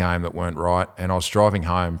in that game that weren't right. And I was driving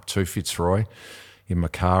home to Fitzroy in my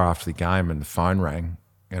car after the game, and the phone rang,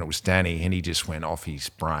 and it was Danny, and he just went off his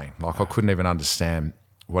brain. Like, I couldn't even understand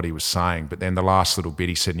what he was saying. But then the last little bit,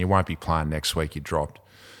 he said, "You won't be playing next week, you dropped."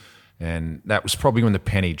 And that was probably when the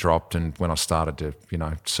penny dropped and when I started to,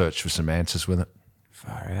 search for some answers with it.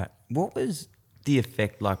 Far out. What was the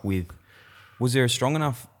effect like with Was there a strong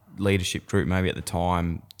enough leadership group maybe at the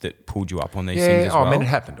time that pulled you up on these things as well? I mean, it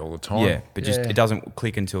happened all the time. Yeah, but just it doesn't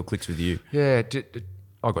click until it clicks with you. Yeah,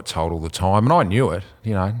 I got told all the time, and I knew it,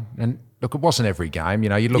 and look, it wasn't every game.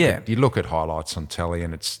 You look at highlights on telly,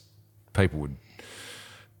 and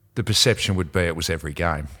the perception would be it was every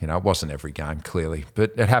game. It wasn't every game, clearly,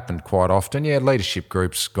 but it happened quite often. Yeah, leadership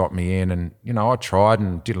groups got me in, and I tried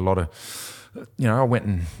and did a lot of, I went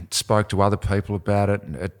and spoke to other people about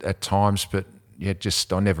it at times, but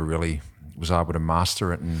I never really was able to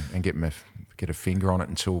master it and get a finger on it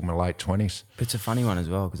until my late 20s. But it's a funny one as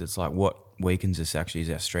well, because it's like what weakens us actually is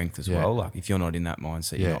our strength as well. Like if you're not in that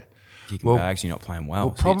mindset, you're not kicking bags, you're not playing well.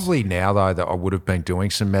 Well, probably now though that I would have been doing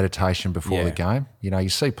some meditation before the game. You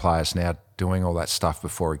see players now doing all that stuff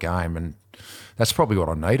before a game, and that's probably what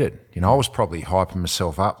I needed. I was probably hyping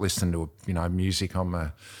myself up, listening to music on my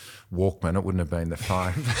Walkman. It wouldn't have been the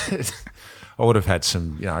phone. I would have had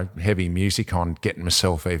some heavy music on, getting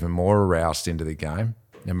myself even more aroused into the game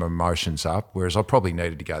and my emotions up. Whereas I probably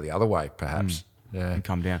needed to go the other way, perhaps. And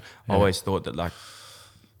come down. I always thought that, like,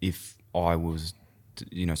 if I was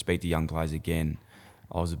to, speak to young players again,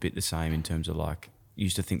 I was a bit the same in terms of, like,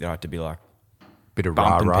 used to think that I had to be like bit of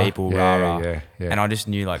bumping rah-rah. people, rah-rah. And I just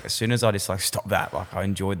knew, like, as soon as I just like stopped that, like, I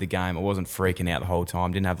enjoyed the game. I wasn't freaking out the whole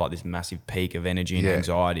time. Didn't have like this massive peak of energy and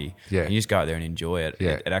anxiety. And you just go out there and enjoy it.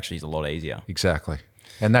 It actually is a lot easier. Exactly.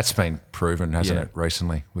 And that's been proven, hasn't it,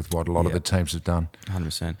 recently, with what a lot of the teams have done.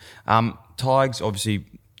 100%. Tigers, obviously,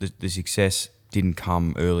 the success didn't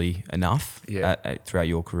come early enough throughout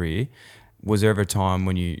your career. Was there ever a time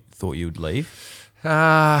when you thought you would leave?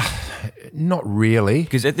 Not really.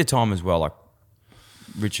 Because at the time as well, like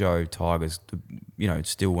Richo Tigers,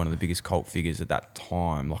 still one of the biggest cult figures at that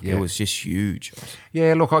time. Like it was just huge.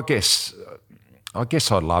 Yeah, look, I guess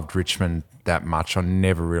I loved Richmond that much. I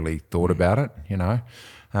never really thought about it,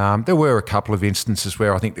 There were a couple of instances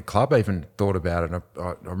where I think the club even thought about it.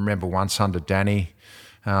 I remember once under Danny,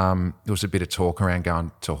 there was a bit of talk around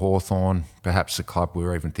going to Hawthorn. Perhaps the club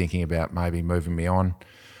were even thinking about maybe moving me on.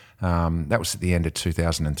 That was at the end of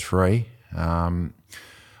 2003.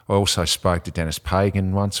 I also spoke to Dennis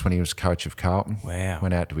Pagan once when he was coach of Carlton. Wow.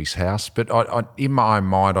 Went out to his house. But I in my own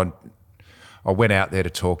mind, I went out there to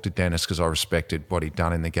talk to Dennis because I respected what he'd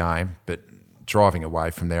done in the game. But driving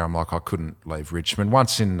away from there, I'm like, I couldn't leave Richmond.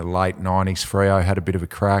 Once in the late 90s, Freo had a bit of a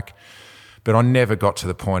crack. But I never got to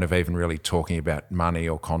the point of even really talking about money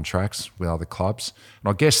or contracts with other clubs.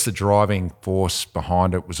 And I guess the driving force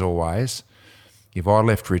behind it was always, if I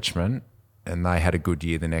left Richmond and they had a good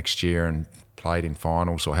year the next year and played in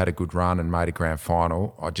finals or had a good run and made a grand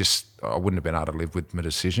final, I wouldn't have been able to live with my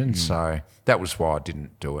decision. So that was why I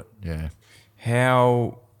didn't do it,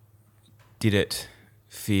 How did it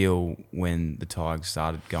feel when the Tigers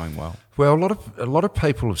started going well? Well, a lot of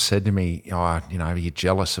people have said to me, you're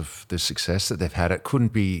jealous of the success that they've had. It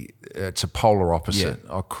couldn't be. It's a polar opposite.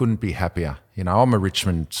 I couldn't be happier. I'm a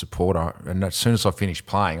Richmond supporter, and as soon as I finished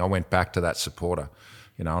playing, I went back to that supporter.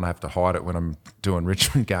 And I have to hide it when I'm doing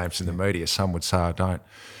Richmond games in the media. Some would say I don't.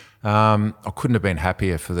 I couldn't have been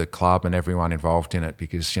happier for the club and everyone involved in it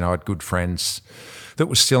because I had good friends that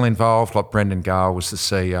were still involved. Like Brendan Gale was the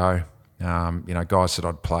CEO. Guys that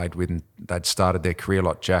I'd played with and they'd started their career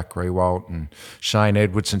like Jack Rewalt and Shane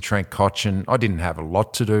Edwards and Trent Cotchin. I didn't have a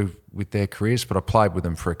lot to do with their careers, but I played with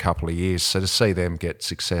them for a couple of years. So to see them get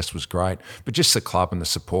success was great. But just the club and the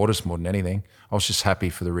supporters more than anything, I was just happy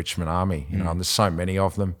for the Richmond Army, and there's so many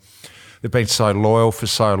of them. They've been so loyal for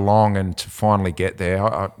so long, and to finally get there,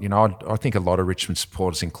 I think a lot of Richmond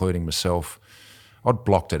supporters, including myself, I'd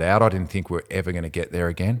blocked it out. I didn't think we were ever going to get there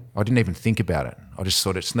again. I didn't even think about it. I just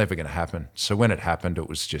thought it's never going to happen. So when it happened, it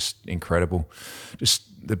was just incredible. Just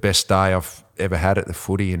the best day I've ever had at the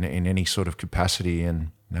footy in any sort of capacity.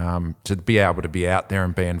 And to be able to be out there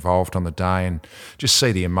and be involved on the day and just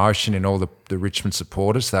see the emotion in all the Richmond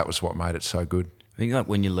supporters, that was what made it so good. I think like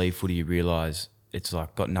when you leave footy, you realise it's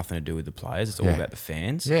like got nothing to do with the players. It's all about the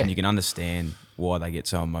fans. And you can understand why they get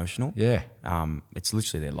so emotional. It's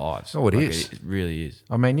literally their lives. Oh, it is. It really is.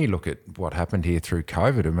 I mean, you look at what happened here through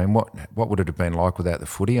COVID. I mean, what would it have been like without the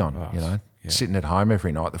footy on, sitting at home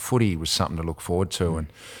every night? The footy was something to look forward to. And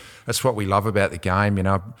that's what we love about the game,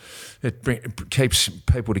 It keeps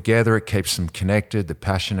people together. It keeps them connected. The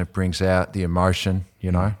passion it brings out, the emotion,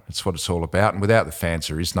 That's what it's all about. And without the fans,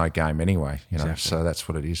 there is no game anyway, Exactly. So that's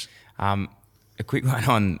what it is. A quick one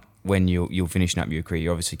on when you're finishing up your career.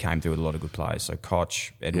 You obviously came through with a lot of good players. So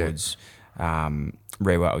Koch, Edwards,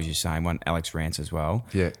 Rewalt, was you saying, one Alex Rance as well.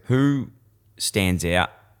 Yeah. Who stands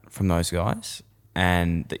out from those guys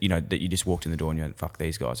and that you just walked in the door and you went, fuck,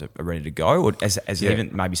 these guys are ready to go? Or as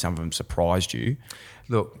even maybe some of them surprised you?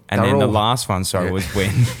 Look, and then the last one, was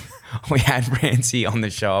when we had Rancy on the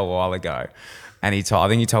show a while ago. And I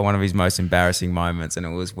think he told one of his most embarrassing moments, and it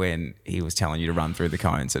was when he was telling you to run through the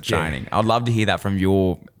cones at training. I'd love to hear that from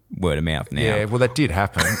your word of mouth now. Yeah, well, that did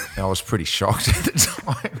happen. I was pretty shocked at the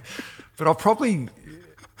time. But I probably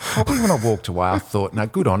when I walked away, I thought, no,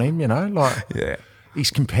 good on him, he's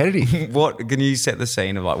competitive. What can you set the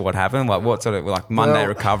scene of what happened? What sort of Monday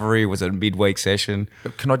recovery? Was it a midweek session?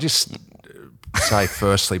 Can I just say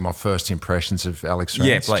firstly my first impressions of Alex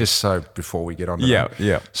Rance, just so before we get on to that.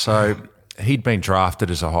 Yeah. So he'd been drafted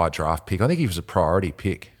as a high draft pick. I think he was a priority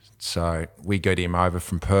pick. So we got him over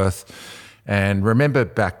from Perth. And remember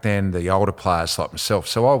back then the older players like myself.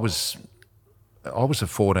 So I was a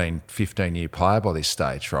 14, 15-year player by this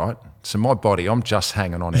stage, right? So my body, I'm just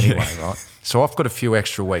hanging on anyway, right? So I've got a few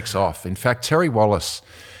extra weeks off. In fact, Terry Wallace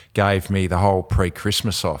gave me the whole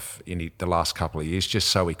pre-Christmas off in the last couple of years just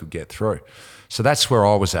so we could get through. So that's where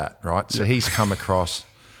I was at, right? So he's come across,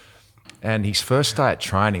 and his first day at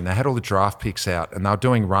training, they had all the draft picks out and they were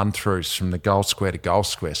doing run-throughs from the goal square to goal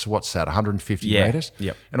square. So what's that, 150 metres?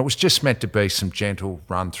 Yep. And it was just meant to be some gentle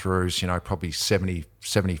run-throughs, probably 70,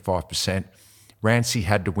 75%. Rancy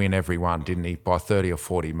had to win every one, didn't he, by 30 or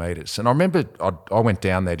 40 metres. And I remember I went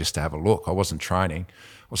down there just to have a look. I wasn't training.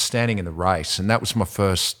 I was standing in the race, and that was my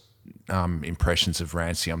first impressions of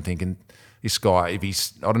Rancy. I'm thinking, this guy, I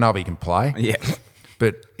don't know if he can play,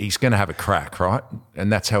 but he's going to have a crack, right?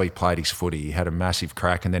 And that's how he played his footy. He had a massive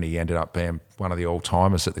crack, and then he ended up being one of the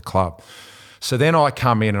all-timers at the club. So then I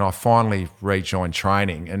come in and I finally rejoined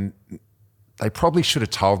training, and they probably should have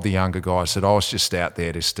told the younger guys that I was just out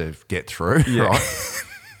there just to get through, right?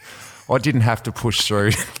 I didn't have to push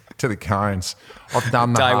through to the cones. I've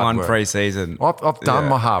done the Day hard one work. pre-season. I've done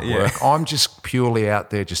my hard work. I'm just purely out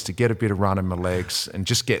there just to get a bit of run in my legs and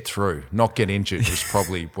just get through, not get injured was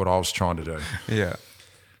probably what I was trying to do. Yeah.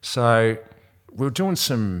 So we're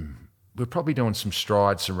probably doing some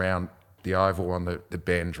strides around the oval on the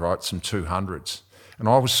bend, right? Some 200s. And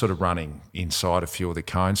I was sort of running inside a few of the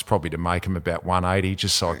cones, probably to make them about 180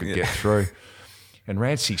 just so I could get through. And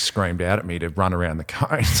Rancy screamed out at me to run around the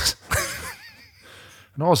cones.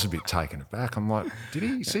 And I was a bit taken aback. I'm like,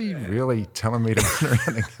 is he really telling me to run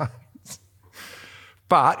around the cones?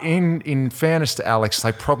 But in fairness to Alex,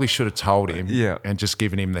 they probably should have told him and just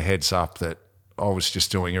given him the heads up that I was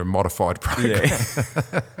just doing a modified program.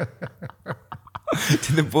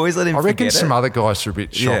 Did the boys let him I reckon forget some it? other guys were a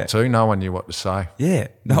bit shocked too. No one knew what to say. Yeah.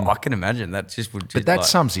 No, I can imagine. That just would. But that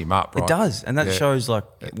sums him up, right? It does. And that shows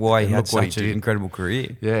why he had such an did. incredible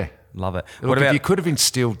career. Yeah. Love it. Look, if you could have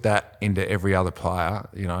instilled that into every other player,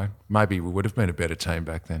 maybe we would have been a better team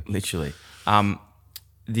back then. Literally.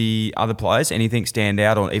 The other players, anything stand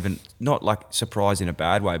out, or even not surprised in a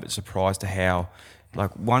bad way, but surprised to how,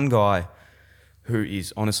 one guy who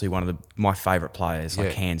is honestly one of my favourite players,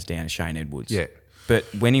 hands down, is Shane Edwards. Yeah. But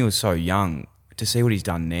when he was so young, to see what he's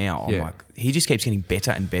done now, I'm like, he just keeps getting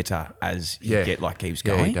better and better as he keeps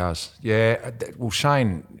going. Yeah, he does. Yeah. Well,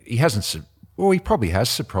 Shane, he probably has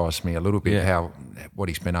surprised me a little bit what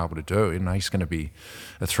he's been able to do. He's going to be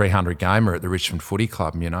a 300 gamer at the Richmond Footy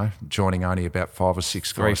Club, joining only about 5 or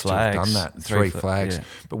 6 guys to have done that. Three flags. Yeah.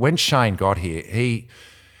 But when Shane got here,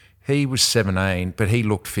 he was 17, but he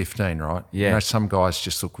looked 15, right? Yeah. Some guys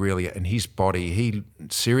just look really, and his body, he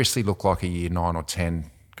seriously looked like a year 9 or 10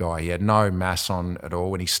 guy. He had no mass on at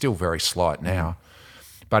all, and he's still very slight now.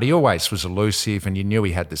 But he always was elusive, and you knew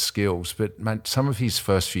he had the skills. But mate, some of his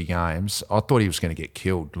first few games, I thought he was going to get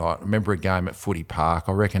killed. I remember a game at Footy Park.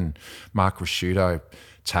 I reckon Mark Rasciuto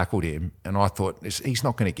tackled him, and I thought he's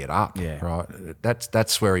not going to get up. Yeah. Right.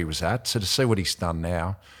 That's where he was at. So to see what he's done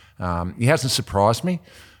now, he hasn't surprised me,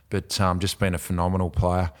 but just been a phenomenal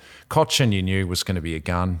player. Cochin, you knew, was going to be a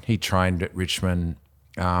gun. He trained at Richmond.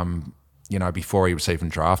 Before he was even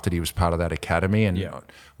drafted, he was part of that academy, and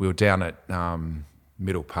we were down at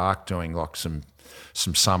Middle Park doing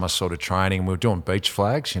some summer sort of training. We were doing beach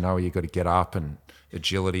flags, where you got to get up and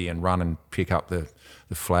agility and run and pick up the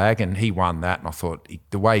flag, and he won that. And I thought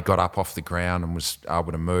the way he got up off the ground and was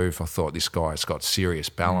able to move, I thought this guy's got serious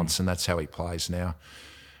balance, and that's how he plays now.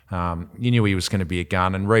 You knew he was going to be a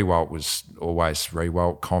gun, and Riewoldt was always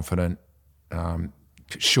Riewoldt, confident,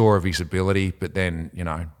 sure of his ability, but then,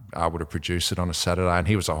 able to produce it on a Saturday, and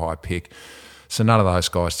he was a high pick. So none of those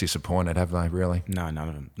guys disappointed, have they, really? No, none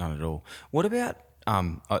of them, none at all. What about,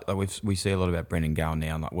 we see a lot about Brendan Gale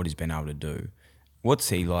now, and what he's been able to do. What's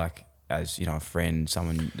he like as, a friend,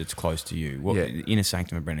 someone that's close to you? The inner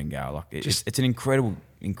sanctum of Brendan Gale, it's an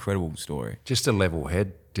incredible story. Just a level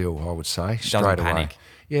head, deal, I would say, Doesn't straight away. panic.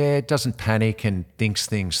 Yeah, it doesn't panic and thinks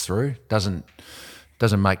things through. Doesn't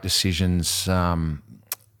make decisions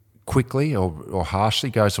quickly or harshly.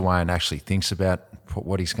 Goes away and actually thinks about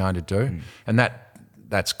what he's going to do, and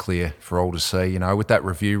that's clear for all to see. You know, with that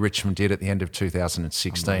review Richmond did at the end of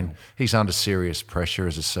 2016, he's under serious pressure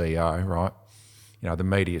as a CEO, right? You know, the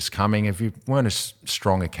media's coming. If you weren't as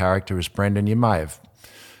strong a character as Brendan, you may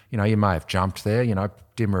have jumped there. You know,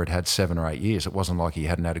 Dimmer had 7 or 8 years. It wasn't like he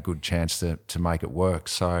hadn't had a good chance to make it work.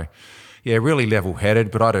 So, yeah, really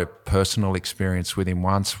level-headed. But I had a personal experience with him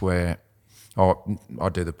once where I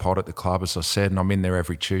do the pod at the club, as I said, and I'm in there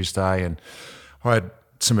every Tuesday. And I had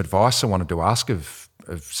some advice I wanted to ask of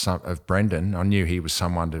Brendan. I knew he was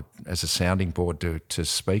someone as a sounding board to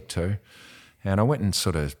speak to. And I went and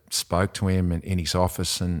sort of spoke to him in his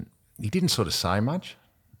office, and he didn't sort of say much.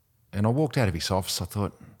 And I walked out of his office, I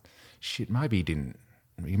thought, shit, maybe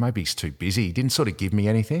he's too busy. He didn't sort of give me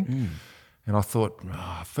anything. And I thought,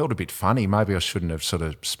 I felt a bit funny. Maybe I shouldn't have sort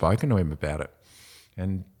of spoken to him about it.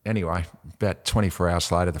 And anyway, about 24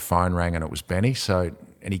 hours later, the phone rang and it was Benny.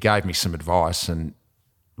 And he gave me some advice. And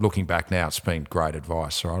looking back now, it's been great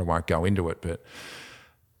advice. Right? I won't go into it, but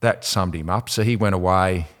that summed him up. So he went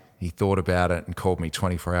away, he thought about it and called me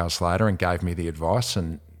 24 hours later and gave me the advice.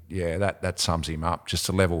 And yeah, that sums him up. Just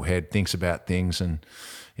a level head, thinks about things and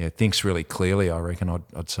thinks really clearly, I reckon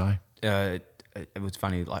I'd say. It was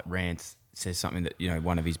funny, like Rance says something that, you know,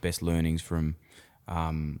 one of his best learnings from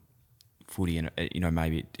footy, and, you know,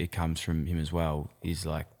 maybe it comes from him as well, is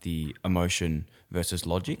like the emotion versus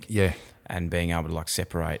logic. Yeah. And being able to like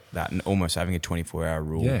separate that and almost having a 24-hour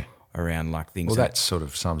rule around like things. Well, that sort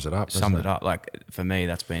of sums it up. Sums it up. Like for me,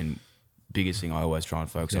 that's been biggest thing I always try and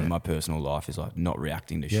focus on in my personal life is like not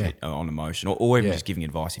reacting to shit on emotion or even just giving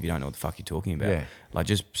advice if you don't know what the fuck you're talking about. Yeah. Like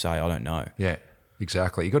just say, I don't know. Yeah,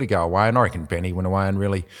 exactly. You got to go away. And I reckon Benny went away and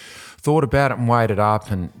really thought about it and weighed it up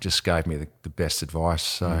and just gave me the best advice.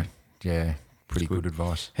 So yeah, pretty good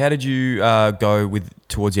advice. How did you go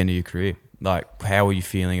towards the end of your career? Like, how were you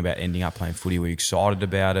feeling about ending up playing footy? Were you excited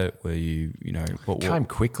about it? Were you, what came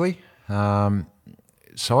quickly.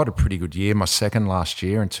 So I had a pretty good year, my second last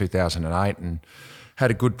year in 2008, and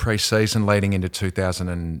had a good pre-season leading into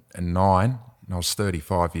 2009. And I was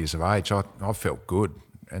 35 years of age. I felt good.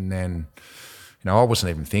 And then, I wasn't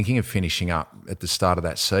even thinking of finishing up at the start of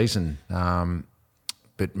that season.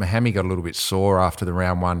 But my hammy got a little bit sore after the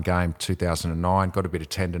round 1 game, 2009, got a bit of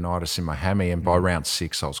tendonitis in my hammy, and by round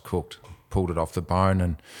 6 I was cooked. Pulled it off the bone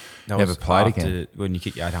and never played again. When you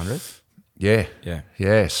kicked your 800th?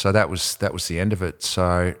 Yeah. So that was the end of it.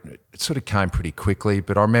 So it sort of came pretty quickly.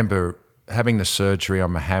 But I remember having the surgery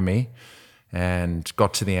on my hammy and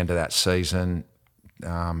got to the end of that season.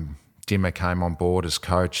 Dimmer came on board as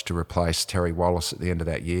coach to replace Terry Wallace at the end of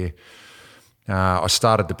that year. I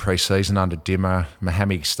started the pre-season under Dimmer. My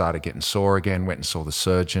hammy started getting sore again, went and saw the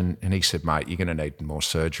surgeon, and he said, mate, you're going to need more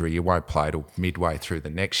surgery. You won't play till midway through the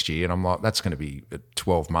next year. And I'm like, that's going to be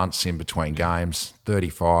 12 months in between games,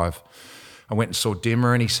 35. I went and saw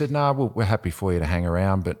Dimmer, and he said, no, we're happy for you to hang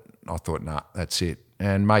around. But I thought, nah, that's it.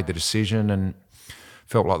 And made the decision and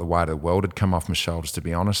felt like the weight of the world had come off my shoulders, to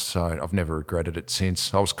be honest. So I've never regretted it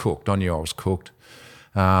since. I was cooked. I knew I was cooked.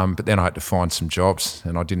 But then I had to find some jobs,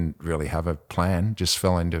 and I didn't really have a plan. Just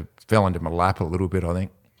fell into my lap a little bit, I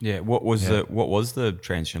think. Yeah. What was the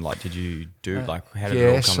transition like? Did you do how did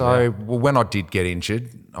it all come about? Well, when I did get injured,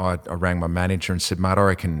 I rang my manager and said, mate, I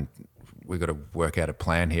reckon we've got to work out a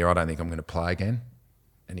plan here. I don't think I'm going to play again.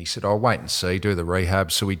 And he said, I'll wait and see, do the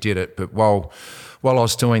rehab. So we did it. But while I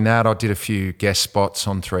was doing that, I did a few guest spots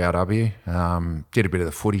on 3RW. Did a bit of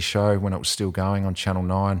the footy show when it was still going on Channel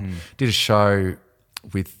 9. Did a show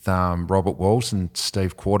with Robert Walls and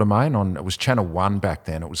Steve Quartermain it was Channel 1 back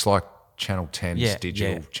then. It was like Channel 10's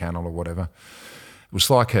digital channel or whatever. It was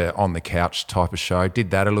like a on-the-couch type of show. Did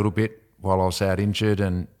that a little bit while I was out injured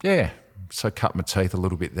and, so cut my teeth a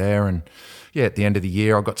little bit there. And, at the end of the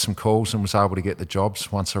year I got some calls and was able to get the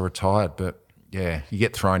jobs once I retired. But, you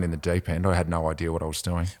get thrown in the deep end. I had no idea what I was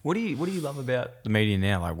doing. What do you love about the media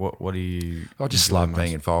now? Like, what do you... I just love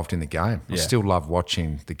being involved in the game. I still love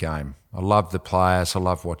watching the game. I love the players. I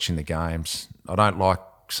love watching the games. I don't like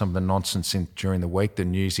some of the nonsense during the week, the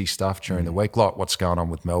newsy stuff during the week, like what's going on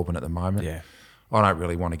with Melbourne at the moment. Yeah. I don't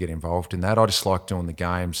really want to get involved in that. I just like doing the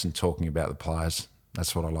games and talking about the players.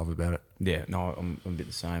 That's what I love about it. Yeah, no, I'm a bit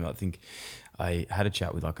the same. I think I had a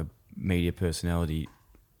chat with like a media personality,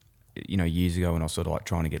 years ago when I was sort of like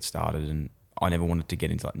trying to get started, and I never wanted to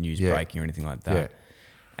get into like news breaking or anything like that. Yeah.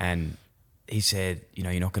 And he said,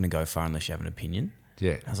 you're not going to go far unless you have an opinion.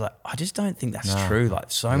 Yeah. I was like, I just don't think that's true.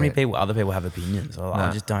 Like, so many other people have opinions.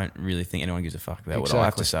 I just don't really think anyone gives a fuck about what I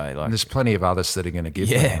have to say. Like, and there's plenty of others that are going to give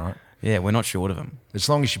them, right? Yeah, we're not short of them. As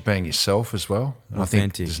long as you're being yourself as well. And I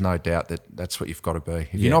think there's no doubt that that's what you've got to be.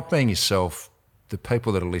 If you're not being yourself, the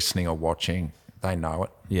people that are listening or watching, they know it.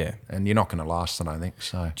 Yeah. And you're not going to last, I don't think.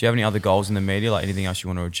 So, do you have any other goals in the media, like anything else you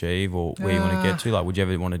want to achieve or where you want to get to? Like, would you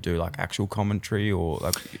ever want to do like actual commentary or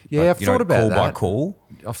like, I've thought about call that. by call?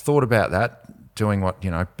 I've thought about that, doing what,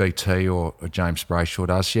 BT or James Brayshaw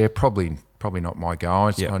does. Yeah, probably not my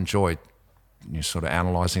goal. I enjoy sort of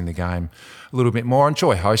analysing the game a little bit more. I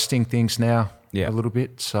enjoy hosting things now a little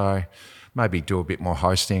bit. So maybe do a bit more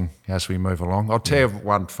hosting as we move along. I'll tell you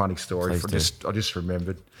one funny story. I just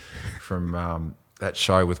remembered from that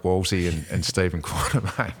show with Wolsey and Stephen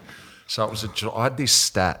Quartermain. So I had this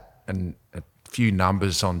stat and a few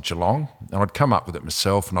numbers on Geelong, and I'd come up with it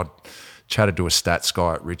myself, and I'd chatted to a stats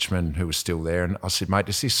guy at Richmond who was still there, and I said, mate,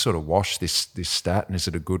 does this sort of wash this stat, and is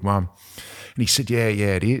it a good one? And he said, yeah,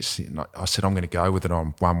 it is. And I said, I'm going to go with it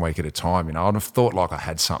on 1 week at a time. I'd have thought like I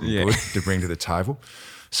had something good to bring to the table.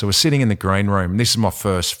 So we're sitting in the green room, and this is my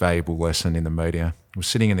first valuable lesson in the media. We're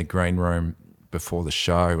sitting in the green room before the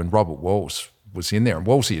show, and Robert Walls was in there, and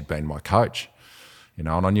Wolsey had been my coach, and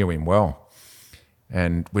I knew him well.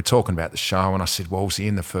 And we're talking about the show, and I said, Wolsey,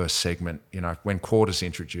 in the first segment, when Quarters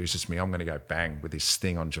introduces me, I'm going to go bang with this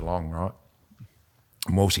thing on Geelong, right?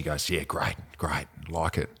 And Wolsey goes, yeah, great,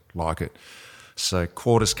 like it. So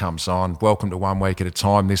Quarters comes on, welcome to 1 week at a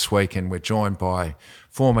time this week, and we're joined by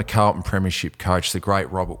former Carlton Premiership coach, the great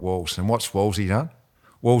Robert Walls. And what's Wolsey done?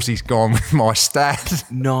 Wolsey's gone with my stat.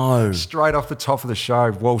 No. Straight off the top of the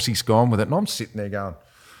show, Wolsey's gone with it. And I'm sitting there going,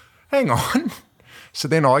 hang on. So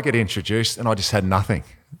then I get introduced and I just had nothing.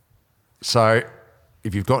 So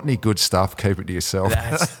if you've got any good stuff, keep it to yourself.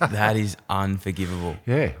 That is unforgivable.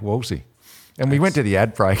 Yeah, Wolsey. And we went to the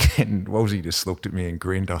ad break and Wolsey just looked at me and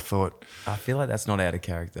grinned. I thought, I feel like that's not out of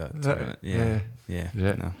character. Yeah.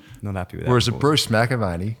 No, not happy with that. Whereas a Bruce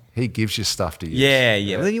McAvaney, he gives you stuff to use.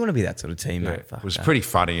 Yeah. Well, you want to be that sort of team, mate. It was pretty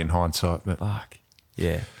funny in hindsight. But fuck.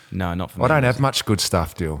 Yeah. No, not for me. I don't have much good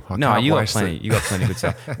stuff, Dill. You got plenty. You got plenty of good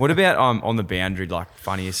stuff. What about on the boundary, like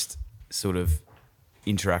funniest sort of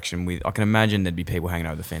interaction with? I can imagine there'd be people hanging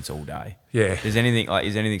over the fence all day. Yeah. Is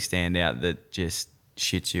anything stand out that just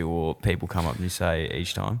shits you, or people come up and you say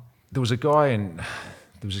each time? There was a guy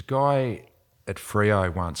at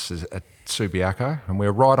Freo once at Subiaco, and we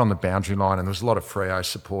were right on the boundary line, and there was a lot of Freo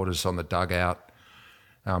supporters on the dugout,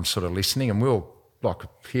 sort of listening, and we were like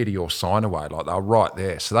here to your sign away, like they were right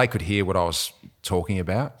there, so they could hear what I was talking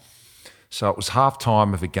about. So it was half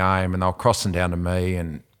time of a game, and they were crossing down to me,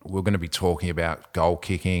 and we were going to be talking about goal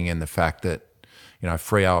kicking and the fact that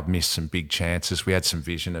Freo had missed some big chances. We had some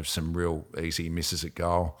vision of some real easy misses at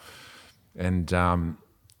goal, and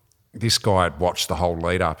this guy had watched the whole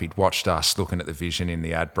lead up. He'd watched us looking at the vision in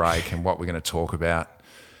the ad break and what we're going to talk about.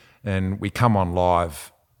 And we come on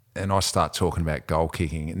live and I start talking about goal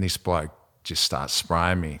kicking, and this bloke just starts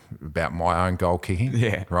spraying me about my own goal kicking.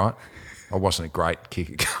 Yeah. Right? I wasn't a great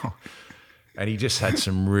kick at goal. And he just had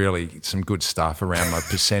some good stuff around my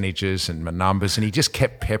percentages and my numbers, and he just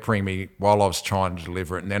kept peppering me while I was trying to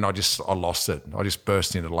deliver it. And then I lost it. I just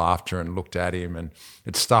burst into laughter and looked at him, and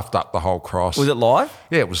it stuffed up the whole cross. Was it live?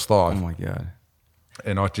 Yeah, it was live. Oh my God.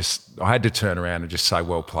 And I had to turn around and just say,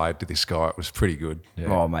 well played to this guy. It was pretty good. Yeah.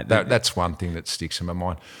 Oh, mate. That's one thing that sticks in my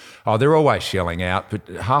mind. Oh, they're always yelling out, but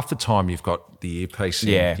half the time you've got the earpiece in.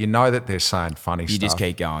 Yeah. You know that they're saying funny stuff. You just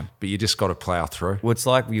keep going. But you just got to plough through. Well, it's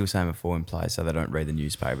like you were saying before in play, so they don't read the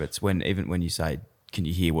newspaper. It's even when you say, can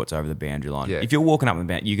you hear what's over the boundary line? Yeah. If you're walking up the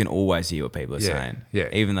boundary, you can always hear what people are saying. Yeah.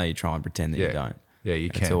 Even though you try and pretend that you don't. Yeah, you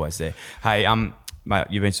can. It's always there. Hey, mate,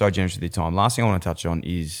 you've been so generous with your time. Last thing I want to touch on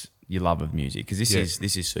is your love of music, because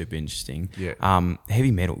this is super interesting. Yeah.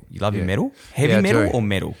 Heavy metal. You love your metal? Heavy metal or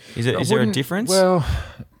metal? Is there a difference? Well,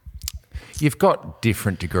 you've got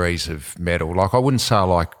different degrees of metal. Like I wouldn't say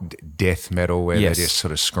like death metal where they're just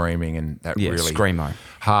sort of screaming and that really screamo,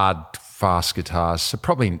 hard, fast guitars. So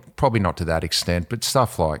probably not to that extent, but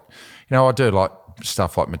stuff like, I do like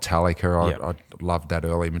stuff like Metallica. I loved that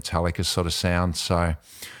early Metallica sort of sound. So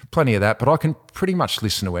plenty of that, but I can pretty much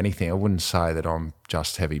listen to anything. I wouldn't say that I'm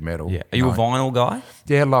just heavy metal. Yeah. Are you a vinyl guy?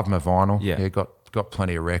 Yeah, I love my vinyl. Yeah. Got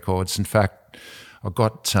plenty of records. In fact, I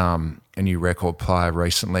got a new record player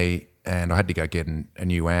recently, and I had to go get a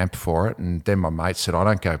new amp for it. And then my mate said, I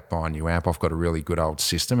don't go buy a new amp. I've got a really good old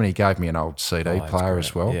system. And he gave me an old CD player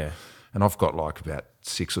as well. Yeah. And I've got like about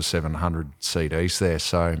 600 or 700 CDs there.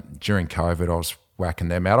 So during COVID, I was whacking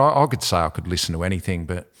them out. I could say I could listen to anything,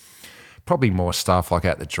 but probably more stuff like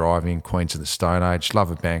At the Drive-In, Queens of the Stone Age.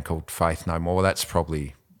 Love a band called Faith No More. That's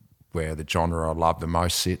probably where the genre I love the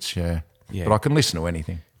most sits, yeah. But I can listen to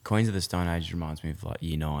anything. Queens of the Stone Age reminds me of like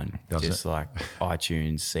Year 9. Does just it? like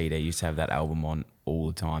iTunes, CD. Used to have that album on all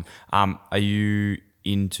the time. Are you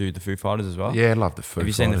into the Foo Fighters as well? Yeah, I love the Foo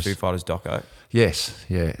Fighters. Have you seen the Foo Fighters doco? Yes,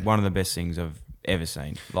 yeah. One of the best things I've ever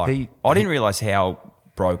seen. Like I didn't realise how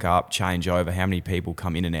broke up, change over, how many people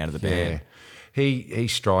come in and out of the band. Yeah. He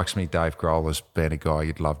strikes me, Dave Grohl, as being a guy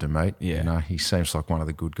you'd love to meet. Yeah. You know, he seems like one of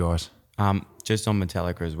the good guys. Just on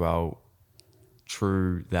Metallica as well,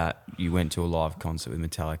 true that you went to a live concert with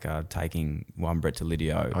Metallica taking One Breath to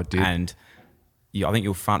Lydio. I did. And I think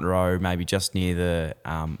you were front row, maybe just near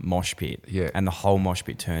the mosh pit. Yeah. And the whole mosh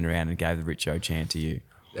pit turned around and gave the Richo chant to you.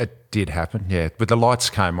 It did happen, yeah. But the lights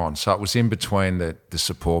came on, so it was in between the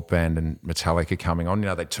support band and Metallica coming on. You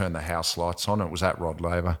know, they turned the house lights on. It was at Rod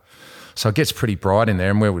Laver. So it gets pretty bright in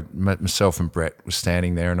there, and myself and Brett were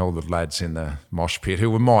standing there, and all the lads in the mosh pit, who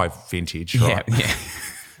were my vintage, right? Yeah.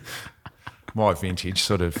 My vintage,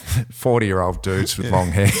 sort of 40-year-old dudes with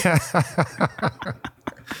long hair.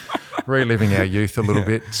 Reliving our youth a little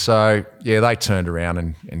bit. So, yeah, they turned around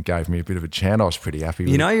and gave me a bit of a chant. I was pretty happy with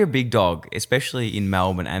it. You know you're a big dog, especially in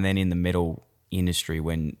Melbourne and then in the metal industry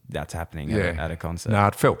when that's happening at a concert. No,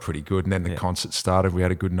 it felt pretty good. And then the concert started. We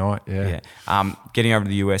had a good night, yeah. Getting over to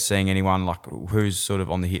the US, seeing anyone, like who's sort of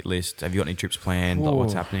on the hit list? Have you got any trips planned? Like,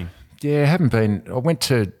 what's happening? Yeah, I haven't been. I went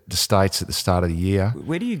to the States at the start of the year.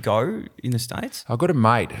 Where do you go in the States? I've got a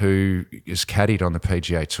mate who is caddied on the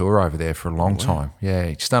PGA Tour over there for a long time. Yeah,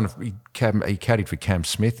 he caddied for Cam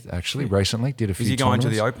Smith, actually, recently. Did a few Is he going tournaments. to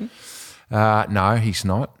the Open? No, he's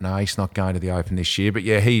not. No, he's not going to the Open this year. But,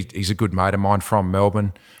 yeah, he's a good mate of mine from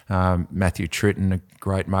Melbourne. Matthew Tritton, a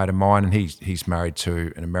great mate of mine, and he's married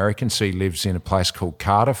to an American. So he lives in a place called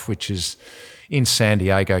Cardiff, which is in San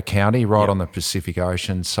Diego County, right on the Pacific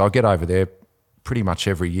Ocean. So I get over there pretty much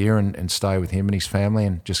every year and stay with him and his family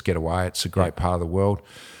and just get away. It's a great part of the world.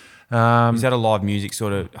 Is that a live music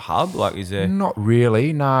sort of hub? Like, is there? Not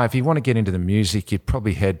really. No, if you want to get into the music, you'd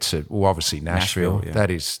probably head to, obviously Nashville. Yeah.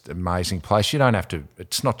 That is an amazing place. You don't have to,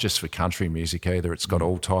 it's not just for country music either. It's got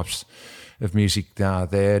all types of music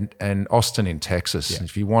there. And Austin in Texas. Yeah.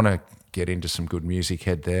 If you want to get into some good music,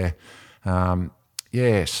 head there.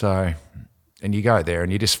 And you go there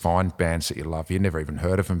and you just find bands that you love. You've never even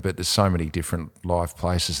heard of them, but there's so many different live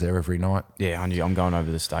places there every night. Yeah, I'm going over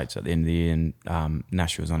to the States at the end of the year, and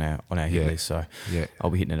Nashville's on our hit list, so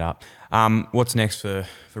I'll be hitting it up. What's next for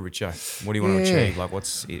Richo? What do you want to achieve? Like, what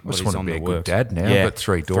is on the works? I just want to be a good dad now. I've got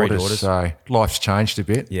three daughters, so life's changed a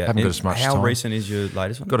bit. Yeah. Haven't got as much time. How recent is your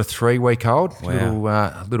latest one? Got a 3-week-old,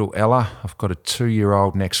 little Ella. I've got a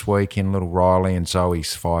 2-year-old next week in little Riley, and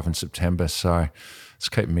Zoe's 5 in September. So it's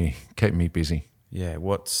keeping me busy. Yeah,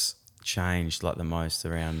 what's changed like the most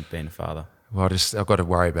around being a father? Well, I've got to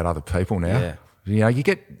worry about other people now. Yeah. You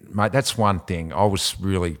know, mate, that's one thing. I was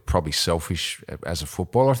really probably selfish as a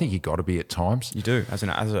footballer. I think you got to be at times. You do, as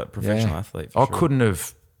a professional athlete. I couldn't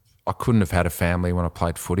have had a family when I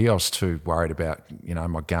played footy. I was too worried about,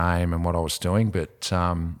 my game and what I was doing. But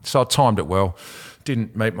so I timed it well.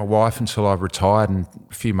 Didn't meet my wife until I retired, and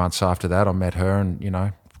a few months after that I met her, and,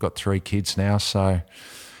 I've got 3 kids now. So,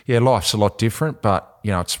 yeah, life's a lot different, but,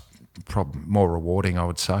 it's probably more rewarding, I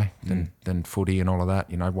would say, than footy and all of that.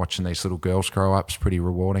 Watching these little girls grow up is pretty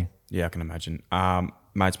rewarding. Yeah, I can imagine.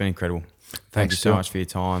 Mate, it's been incredible. Thank Thanks you so Dylan. much for your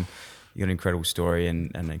time. You got an incredible story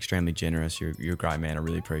and extremely generous. You're a great man. I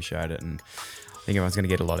really appreciate it, and I think everyone's going to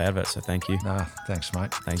get a lot out of it, so thank you. Thanks,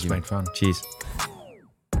 mate. It's been fun. Cheers.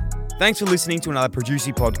 Thanks for listening to another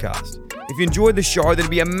Producy podcast. If you enjoyed the show, that'd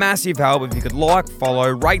be a massive help if you could like, follow,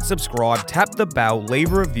 rate, subscribe, tap the bell,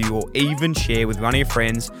 leave a review, or even share with one of your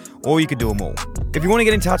friends, or you could do them all. If you want to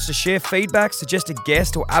get in touch to share feedback, suggest a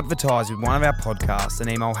guest, or advertise with one of our podcasts, then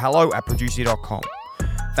email hello@producer.com.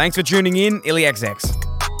 Thanks for tuning in. IllyXX.